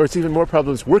also, or it's even more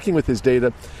problems working with his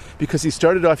data, because he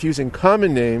started off using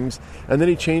common names, and then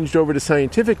he changed over to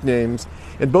scientific names,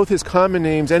 and both his common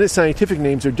names and his scientific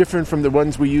names are different from the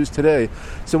ones we use today.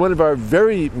 So one of our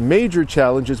very major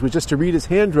challenges was just to read his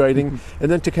handwriting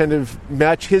and then to kind of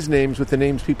match his names with the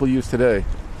names people use today.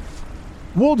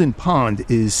 Walden Pond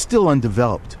is still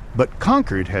undeveloped, but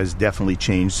Concord has definitely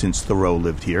changed since Thoreau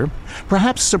lived here.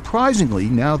 Perhaps surprisingly,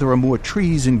 now there are more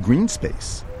trees and green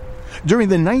space. During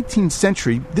the 19th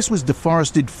century, this was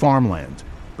deforested farmland,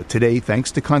 but today,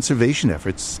 thanks to conservation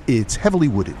efforts, it's heavily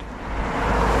wooded.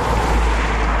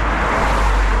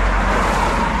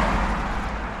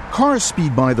 Cars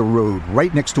speed by the road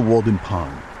right next to Walden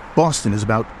Pond. Boston is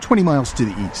about 20 miles to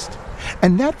the east.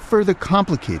 And that further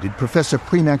complicated Professor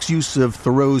Premack's use of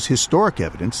Thoreau's historic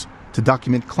evidence to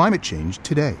document climate change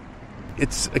today.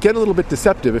 It's, again, a little bit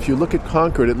deceptive. If you look at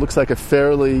Concord, it looks like a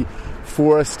fairly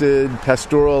forested,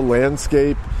 pastoral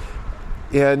landscape.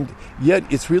 And yet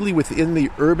it's really within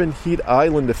the urban heat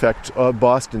island effect of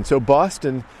Boston. So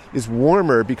Boston is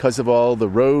warmer because of all the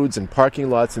roads and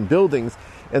parking lots and buildings.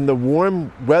 And the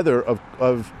warm weather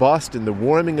of Boston, the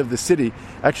warming of the city,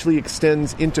 actually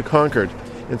extends into Concord.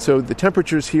 And so the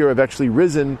temperatures here have actually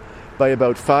risen by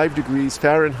about 5 degrees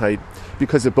Fahrenheit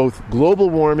because of both global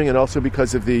warming and also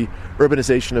because of the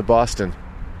urbanization of Boston.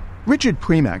 Richard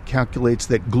Premack calculates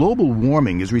that global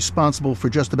warming is responsible for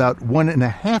just about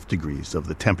 1.5 degrees of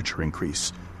the temperature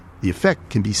increase. The effect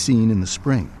can be seen in the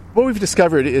spring. What we've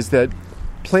discovered is that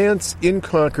plants in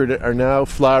Concord are now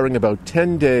flowering about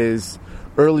 10 days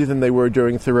earlier than they were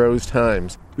during Thoreau's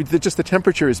times. Just the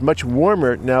temperature is much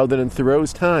warmer now than in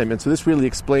Thoreau's time, and so this really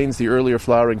explains the earlier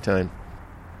flowering time.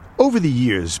 Over the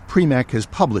years, Premack has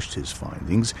published his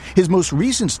findings. His most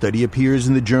recent study appears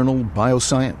in the journal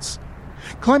Bioscience.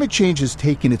 Climate change has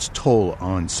taken its toll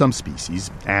on some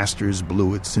species. Asters,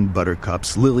 bluets, and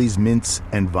buttercups, lilies, mints,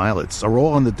 and violets are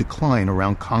all on the decline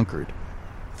around Concord.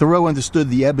 Thoreau understood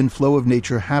the ebb and flow of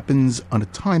nature happens on a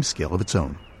timescale of its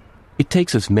own. It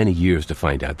takes us many years to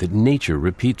find out that nature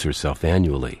repeats herself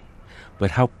annually.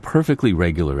 But how perfectly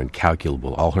regular and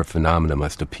calculable all her phenomena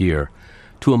must appear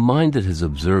to a mind that has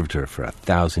observed her for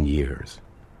 1,000 years.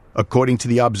 According to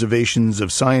the observations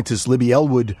of scientist Libby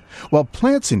Elwood, while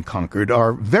plants in Concord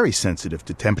are very sensitive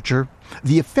to temperature,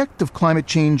 the effect of climate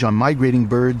change on migrating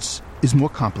birds is more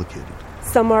complicated.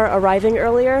 Some are arriving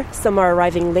earlier, some are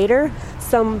arriving later,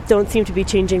 some don't seem to be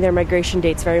changing their migration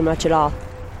dates very much at all.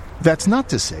 That's not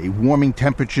to say warming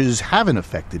temperatures haven't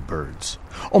affected birds.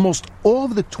 Almost all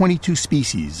of the 22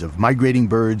 species of migrating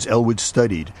birds Elwood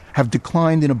studied have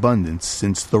declined in abundance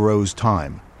since Thoreau's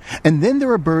time. And then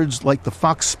there are birds like the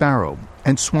fox sparrow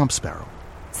and swamp sparrow.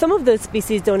 Some of those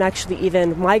species don't actually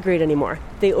even migrate anymore.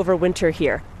 They overwinter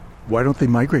here. Why don't they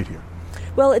migrate here?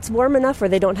 Well, it's warm enough where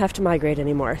they don't have to migrate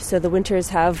anymore. So the winters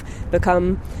have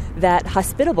become that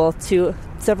hospitable to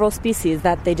several species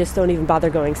that they just don't even bother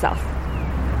going south.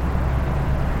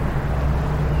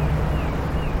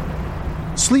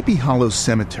 Sleepy Hollow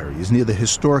Cemetery is near the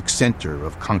historic center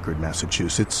of Concord,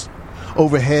 Massachusetts.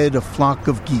 Overhead, a flock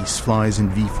of geese flies in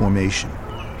V formation.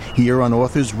 Here on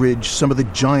Author's Ridge, some of the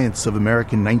giants of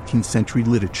American 19th century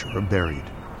literature are buried.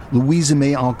 Louisa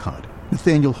May Alcott,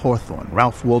 Nathaniel Hawthorne,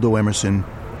 Ralph Waldo Emerson,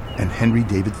 and Henry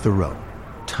David Thoreau.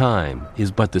 Time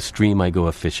is but the stream I go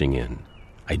a-fishing in.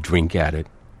 I drink at it,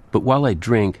 but while I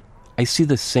drink, I see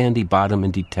the sandy bottom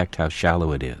and detect how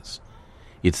shallow it is.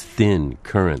 Its thin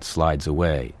current slides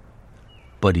away,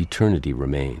 but eternity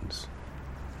remains.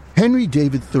 Henry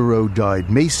David Thoreau died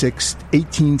May 6,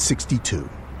 1862,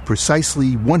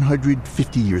 precisely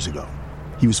 150 years ago.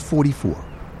 He was 44.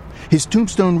 His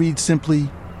tombstone reads simply,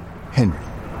 Henry.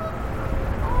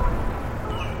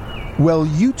 Well,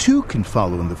 you too can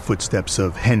follow in the footsteps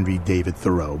of Henry David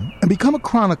Thoreau and become a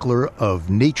chronicler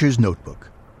of Nature's Notebook.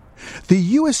 The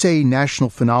USA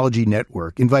National Phenology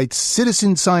Network invites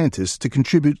citizen scientists to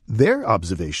contribute their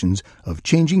observations of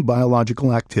changing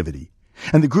biological activity,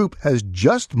 and the group has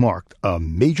just marked a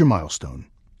major milestone.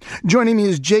 Joining me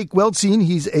is Jake Weltzine.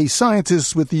 He's a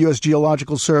scientist with the U.S.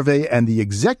 Geological Survey and the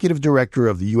executive director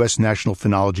of the U.S. National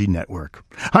Phenology Network.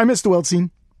 Hi, Mr. Weltzine.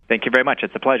 Thank you very much.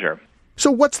 It's a pleasure. So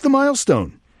what's the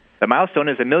milestone? The milestone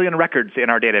is 1 million records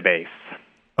in our database.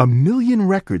 1 million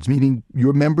records, meaning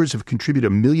your members have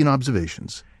contributed 1 million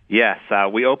observations. Yes,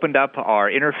 we opened up our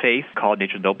interface called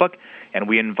Nature's Notebook, and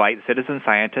we invite citizen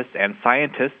scientists and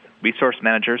scientists, resource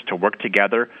managers, to work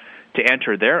together to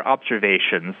enter their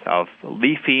observations of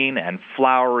leafing and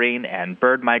flowering and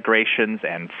bird migrations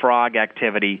and frog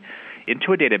activity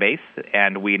into a database,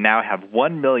 and we now have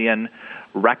 1 million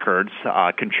records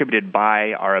contributed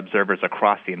by our observers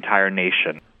across the entire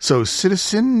nation. So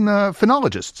citizen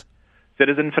phenologists.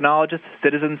 Citizen phenologists,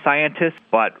 citizen scientists,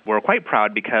 but we're quite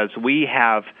proud because we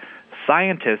have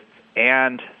scientists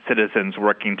and citizens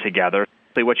working together.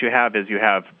 So what you have is you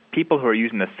have people who are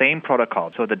using the same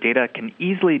protocol, so the data can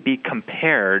easily be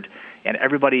compared, and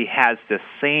everybody has the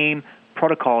same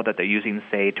protocol that they're using,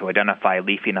 say, to identify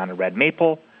leafing on a red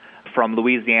maple from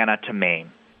Louisiana to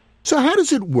Maine. So how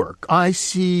does it work? I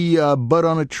see a bud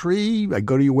on a tree. I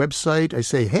go to your website. I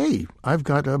say, hey, I've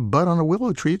got a bud on a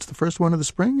willow tree. It's the first one of the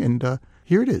spring, and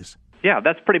here it is. Yeah,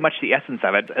 that's pretty much the essence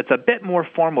of it. It's a bit more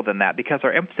formal than that because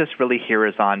our emphasis really here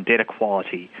is on data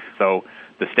quality. So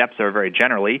the steps are very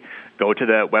generally, go to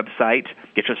the website,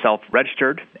 get yourself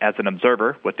registered as an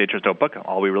observer with Nature's Notebook.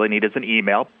 All we really need is an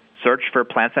email. Search for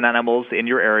plants and animals in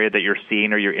your area that you're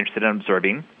seeing or you're interested in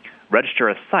observing. Register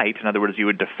a site. In other words, you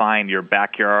would define your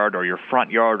backyard or your front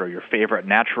yard or your favorite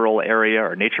natural area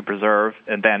or nature preserve,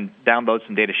 and then download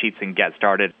some data sheets and get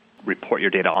started. Report your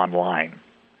data online.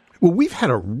 Well, we've had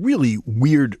a really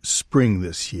weird spring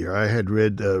this year. I had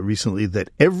read recently that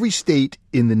every state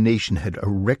in the nation had a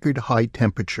record high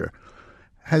temperature.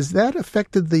 Has that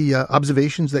affected the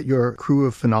observations that your crew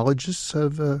of phenologists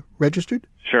have registered?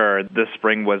 Sure. This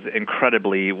spring was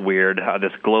incredibly weird.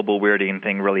 This global weirding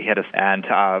thing really hit us. And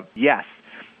yes,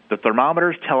 the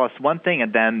thermometers tell us one thing,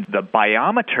 and then the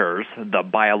biometers, the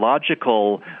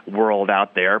biological world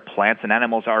out there, plants and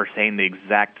animals, are saying the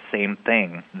exact same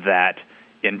thing, that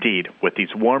indeed, with these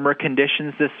warmer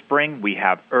conditions this spring, we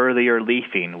have earlier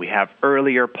leafing, we have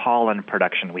earlier pollen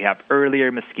production, we have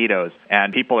earlier mosquitoes,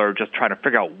 and people are just trying to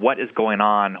figure out what is going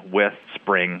on with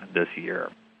spring this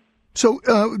year. So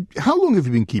how long have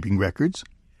you been keeping records?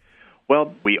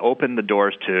 Well, we opened the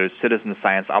doors to citizen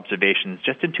science observations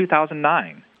just in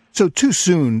 2009. So too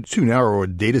soon, too narrow a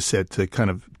data set to kind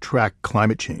of track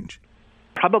climate change?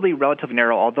 Probably relatively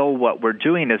narrow, although what we're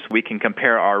doing is we can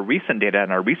compare our recent data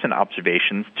and our recent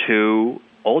observations to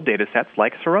old data sets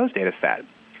like Thoreau's data set.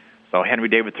 So Henry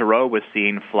David Thoreau was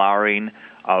seeing flowering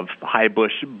of high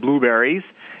bush blueberries.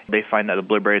 They find that the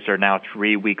blueberries are now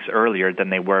 3 weeks earlier than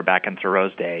they were back in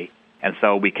Thoreau's day. And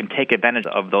so we can take advantage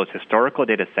of those historical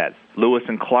data sets. Lewis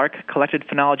and Clark collected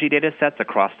phenology data sets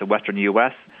across the western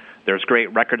U.S. There's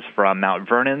great records from Mount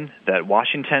Vernon that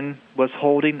Washington was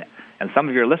holding. And some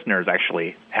of your listeners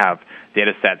actually have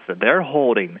data sets that they're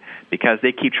holding because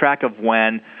they keep track of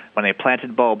when they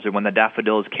planted bulbs or when the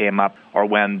daffodils came up or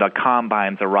when the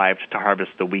combines arrived to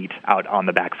harvest the wheat out on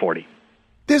the back 40.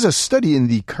 There's a study in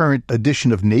the current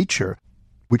edition of Nature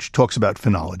which talks about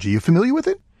phenology. You familiar with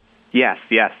it? Yes.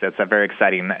 It's a very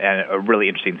exciting and a really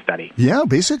interesting study. Yeah,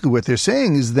 basically what they're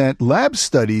saying is that lab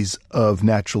studies of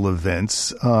natural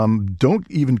events don't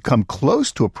even come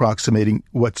close to approximating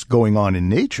what's going on in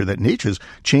nature, that nature's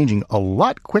changing a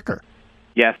lot quicker.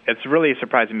 Yes, it's really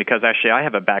surprising because actually I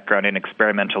have a background in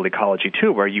experimental ecology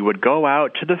too, where you would go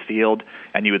out to the field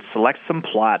and you would select some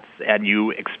plots and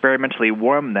you experimentally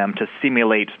warm them to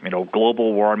simulate,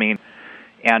 global warming.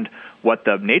 And what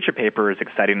the Nature paper is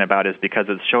exciting about is because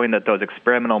it's showing that those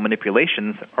experimental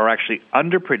manipulations are actually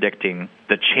underpredicting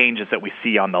the changes that we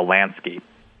see on the landscape.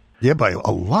 Yeah, by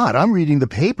a lot. I'm reading the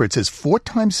paper. It says 4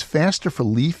 times faster for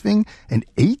leafing and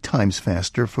 8 times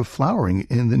faster for flowering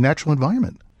in the natural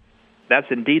environment. That's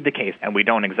indeed the case, and we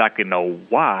don't exactly know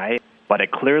why, but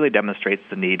it clearly demonstrates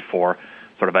the need for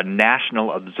sort of a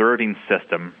national observing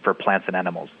system for plants and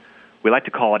animals. We like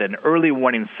to call it an early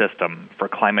warning system for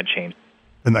climate change.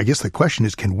 And I guess the question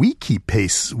is, can we keep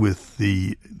pace with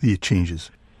the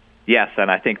changes? Yes, and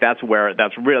I think that's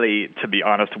really, to be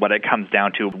honest, what it comes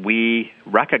down to. We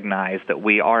recognize that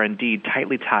we are indeed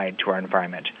tightly tied to our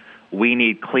environment. We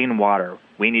need clean water.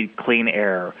 We need clean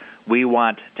air. We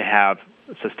want to have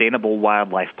sustainable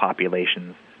wildlife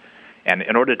populations. And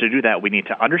in order to do that, we need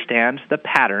to understand the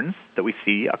patterns that we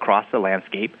see across the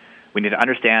landscape. We need to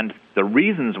understand the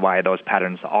reasons why those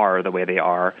patterns are the way they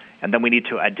are, and then we need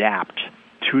to adapt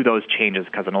to those changes,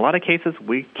 because in a lot of cases,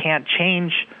 we can't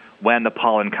change when the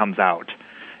pollen comes out.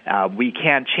 We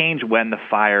can't change when the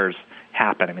fires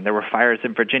happen. I mean, there were fires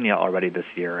in Virginia already this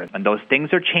year, and those things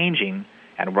are changing,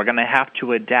 and we're going to have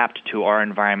to adapt to our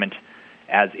environment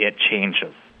as it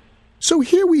changes. So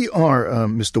here we are,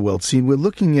 Mr. Weltzine. We're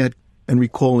looking at and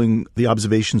recalling the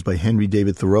observations by Henry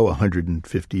David Thoreau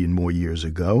 150 and more years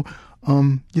ago,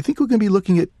 you think we're going to be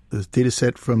looking at the data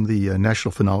set from the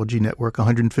National Phenology Network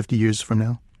 150 years from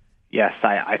now? Yes,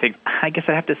 I guess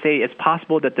I have to say it's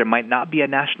possible that there might not be a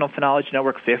National Phenology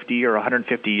Network 50 or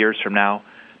 150 years from now,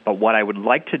 but what I would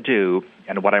like to do,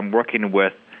 and what I'm working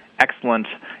with excellent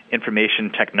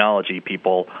information technology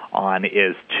people on,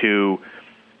 is to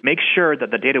make sure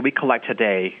that the data we collect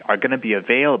today are going to be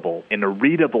available in a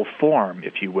readable form,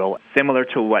 if you will, similar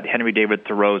to what Henry David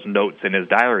Thoreau's notes in his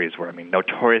diaries were. I mean,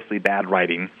 notoriously bad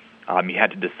writing. You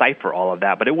had to decipher all of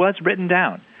that, but it was written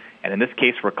down. And in this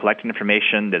case, we're collecting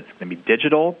information that's going to be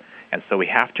digital, and so we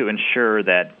have to ensure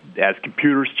that as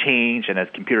computers change and as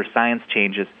computer science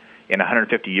changes, in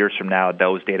 150 years from now,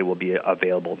 those data will be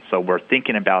available. So we're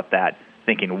thinking about that,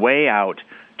 thinking way out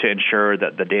to ensure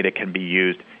that the data can be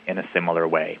used in a similar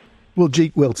way. Well,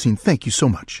 Jake Weltzine, thank you so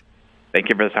much. Thank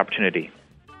you for this opportunity.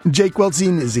 Jake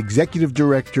Weltzine is Executive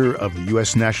Director of the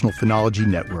U.S. National Phenology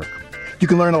Network. You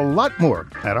can learn a lot more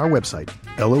at our website,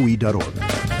 LOE.org.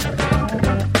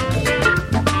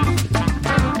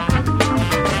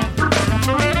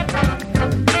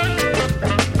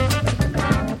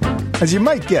 As you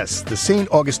might guess, the St.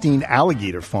 Augustine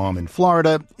Alligator Farm in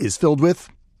Florida is filled with,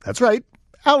 that's right,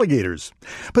 alligators.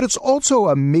 But it's also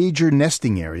a major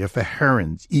nesting area for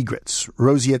herons, egrets,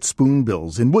 roseate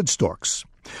spoonbills, and wood storks.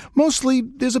 Mostly,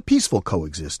 there's a peaceful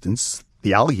coexistence.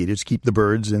 The alligators keep the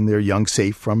birds and their young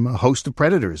safe from a host of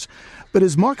predators. But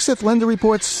as Mark Seth Lender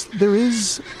reports, there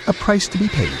is a price to be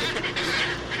paid.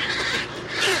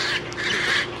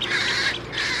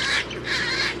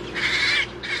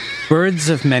 Birds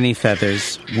of many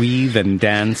feathers weave and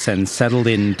dance and settle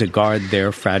in to guard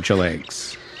their fragile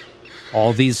eggs.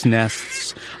 All these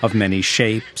nests of many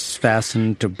shapes,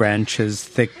 fastened to branches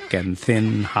thick and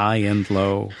thin, high and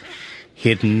low,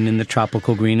 hidden in the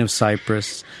tropical green of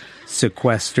cypress,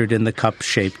 sequestered in the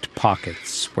cup-shaped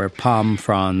pockets where palm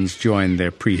fronds join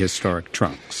their prehistoric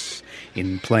trunks,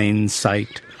 in plain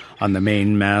sight on the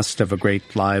main mast of a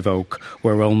great live oak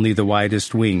where only the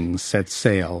widest wings set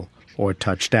sail or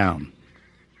touch down.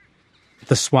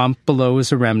 The swamp below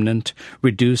is a remnant,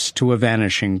 reduced to a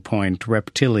vanishing point,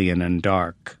 reptilian and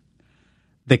dark.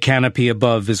 The canopy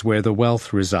above is where the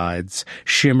wealth resides,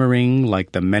 shimmering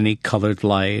like the many-colored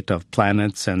light of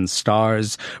planets and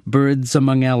stars, birds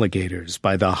among alligators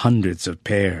by the hundreds of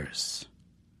pairs.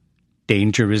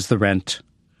 Danger is the rent.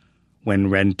 When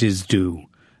rent is due,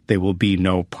 there will be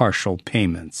no partial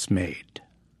payments made.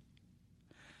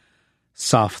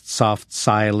 Soft,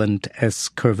 silent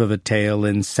S-curve of a tail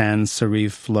in sans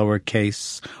serif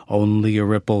lowercase, only a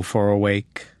ripple for a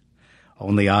wake.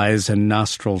 Only eyes and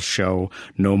nostrils show,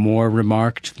 no more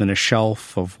remarked than a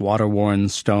shelf of water-worn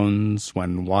stones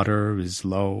when water is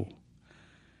low.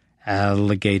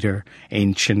 Alligator,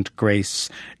 ancient grace,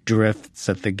 drifts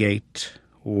at the gate,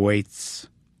 waits.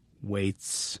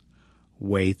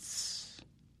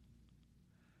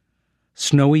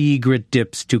 Snowy egret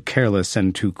dips too careless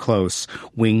and too close,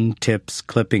 wing tips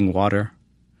clipping water.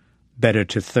 Better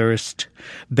to thirst,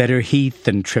 better heat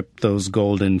than trip those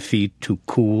golden feet too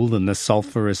cool in the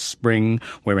sulphurous spring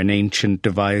where an ancient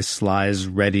device lies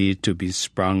ready to be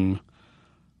sprung.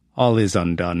 All is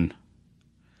undone.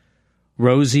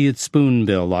 Roseate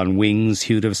spoonbill on wings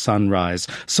hued of sunrise,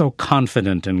 so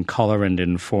confident in color and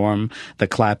in form, the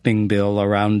clapping bill, a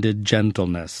rounded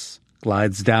gentleness,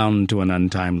 glides down to an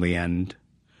untimely end.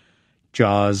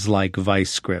 Jaws like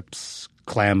vice grips,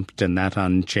 clamped in that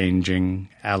unchanging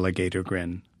alligator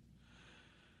grin.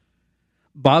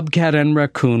 Bobcat and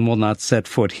raccoon will not set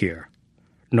foot here,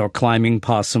 nor climbing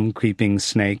possum, creeping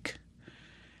snake.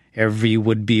 Every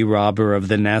would-be robber of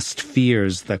the nest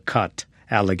fears the cut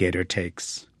alligator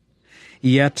takes.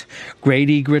 Yet great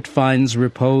egret finds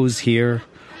repose here,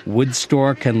 wood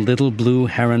stork and little blue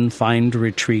heron find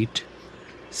retreat,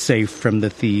 safe from the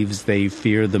thieves they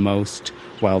fear the most,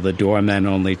 while the doorman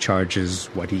only charges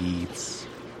what he eats.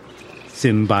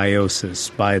 Symbiosis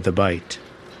by the bite,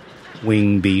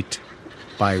 wing beat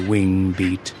by wing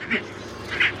beat.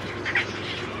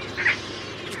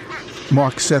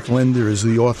 Mark Seth Lender is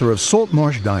the author of Salt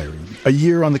Marsh Diary, A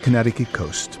Year on the Connecticut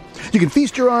Coast. You can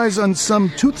feast your eyes on some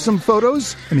toothsome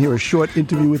photos and hear a short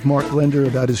interview with Mark Lender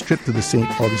about his trip to the St.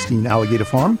 Augustine Alligator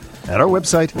Farm at our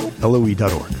website,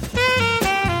 LOE.org.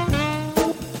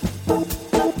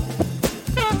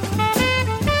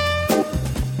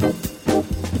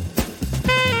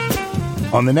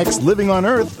 On the next Living on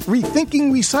Earth,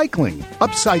 rethinking recycling,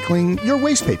 upcycling your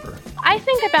waste paper. I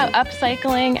think about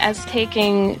upcycling as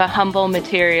taking a humble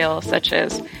material such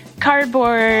as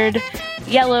cardboard,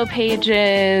 yellow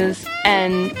pages,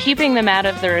 and keeping them out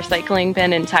of the recycling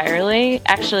bin entirely,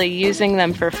 actually using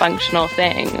them for functional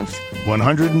things.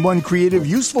 101 creative,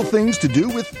 useful things to do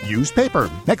with used paper.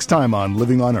 Next time on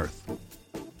Living on Earth.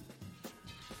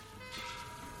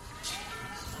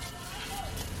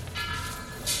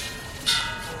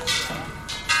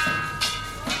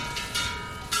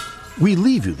 We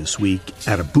leave you this week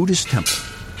at a Buddhist temple.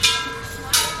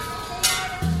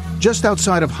 Just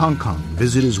outside of Hong Kong,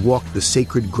 visitors walk the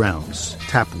sacred grounds,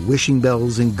 tap wishing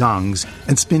bells and gongs,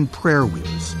 and spin prayer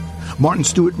wheels. Martin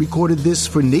Stewart recorded this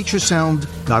for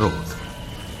naturesound.org.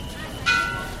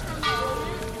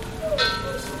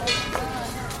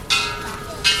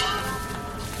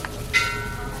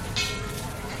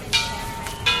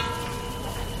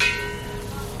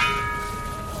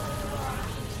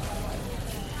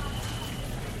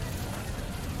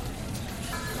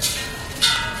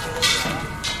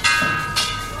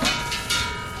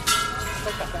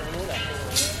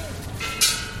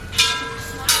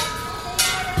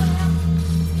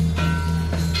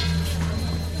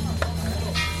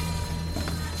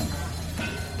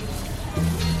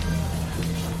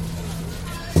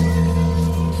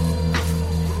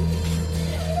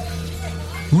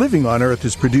 Living on Earth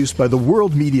is produced by the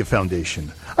World Media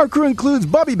Foundation. Our crew includes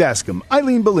Bobby Bascom,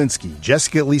 Eileen Belinsky,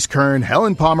 Jessica Elise Kern,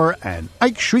 Helen Palmer, and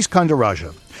Ike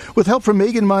Sriskandarajah, with help from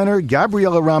Megan Miner,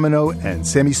 Gabriella Romano, and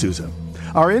Sammy Souza.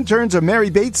 Our interns are Mary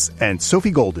Bates and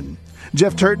Sophie Golden.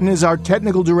 Jeff Turton is our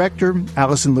technical director.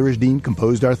 Allison Lirishdeen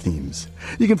composed our themes.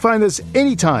 You can find us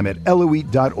anytime at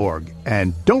eloise.org.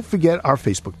 And don't forget our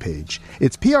Facebook page.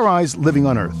 It's PRI's Living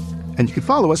on Earth. And you can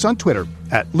follow us on Twitter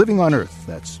at Living on Earth.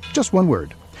 That's just one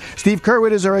word. Steve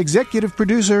Curwood is our executive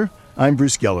producer. I'm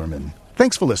Bruce Gellerman.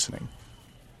 Thanks for listening.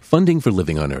 Funding for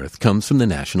Living on Earth comes from the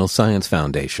National Science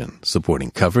Foundation,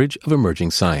 supporting coverage of emerging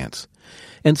science.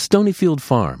 And Stonyfield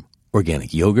Farm,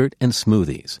 organic yogurt and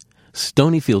smoothies.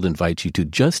 Stonyfield invites you to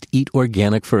just eat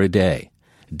organic for a day.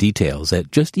 Details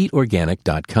at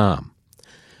justeatorganic.com.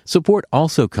 Support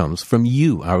also comes from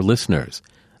you, our listeners,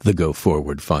 the Go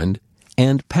Forward Fund,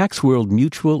 and Pax World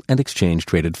Mutual and Exchange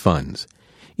Traded Funds,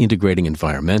 integrating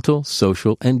environmental,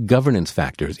 social, and governance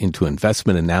factors into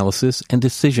investment analysis and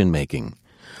decision-making.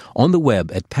 On the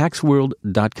web at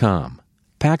paxworld.com.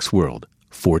 Pax World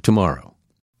for tomorrow.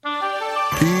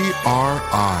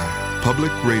 PRI,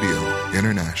 Public Radio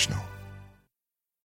International.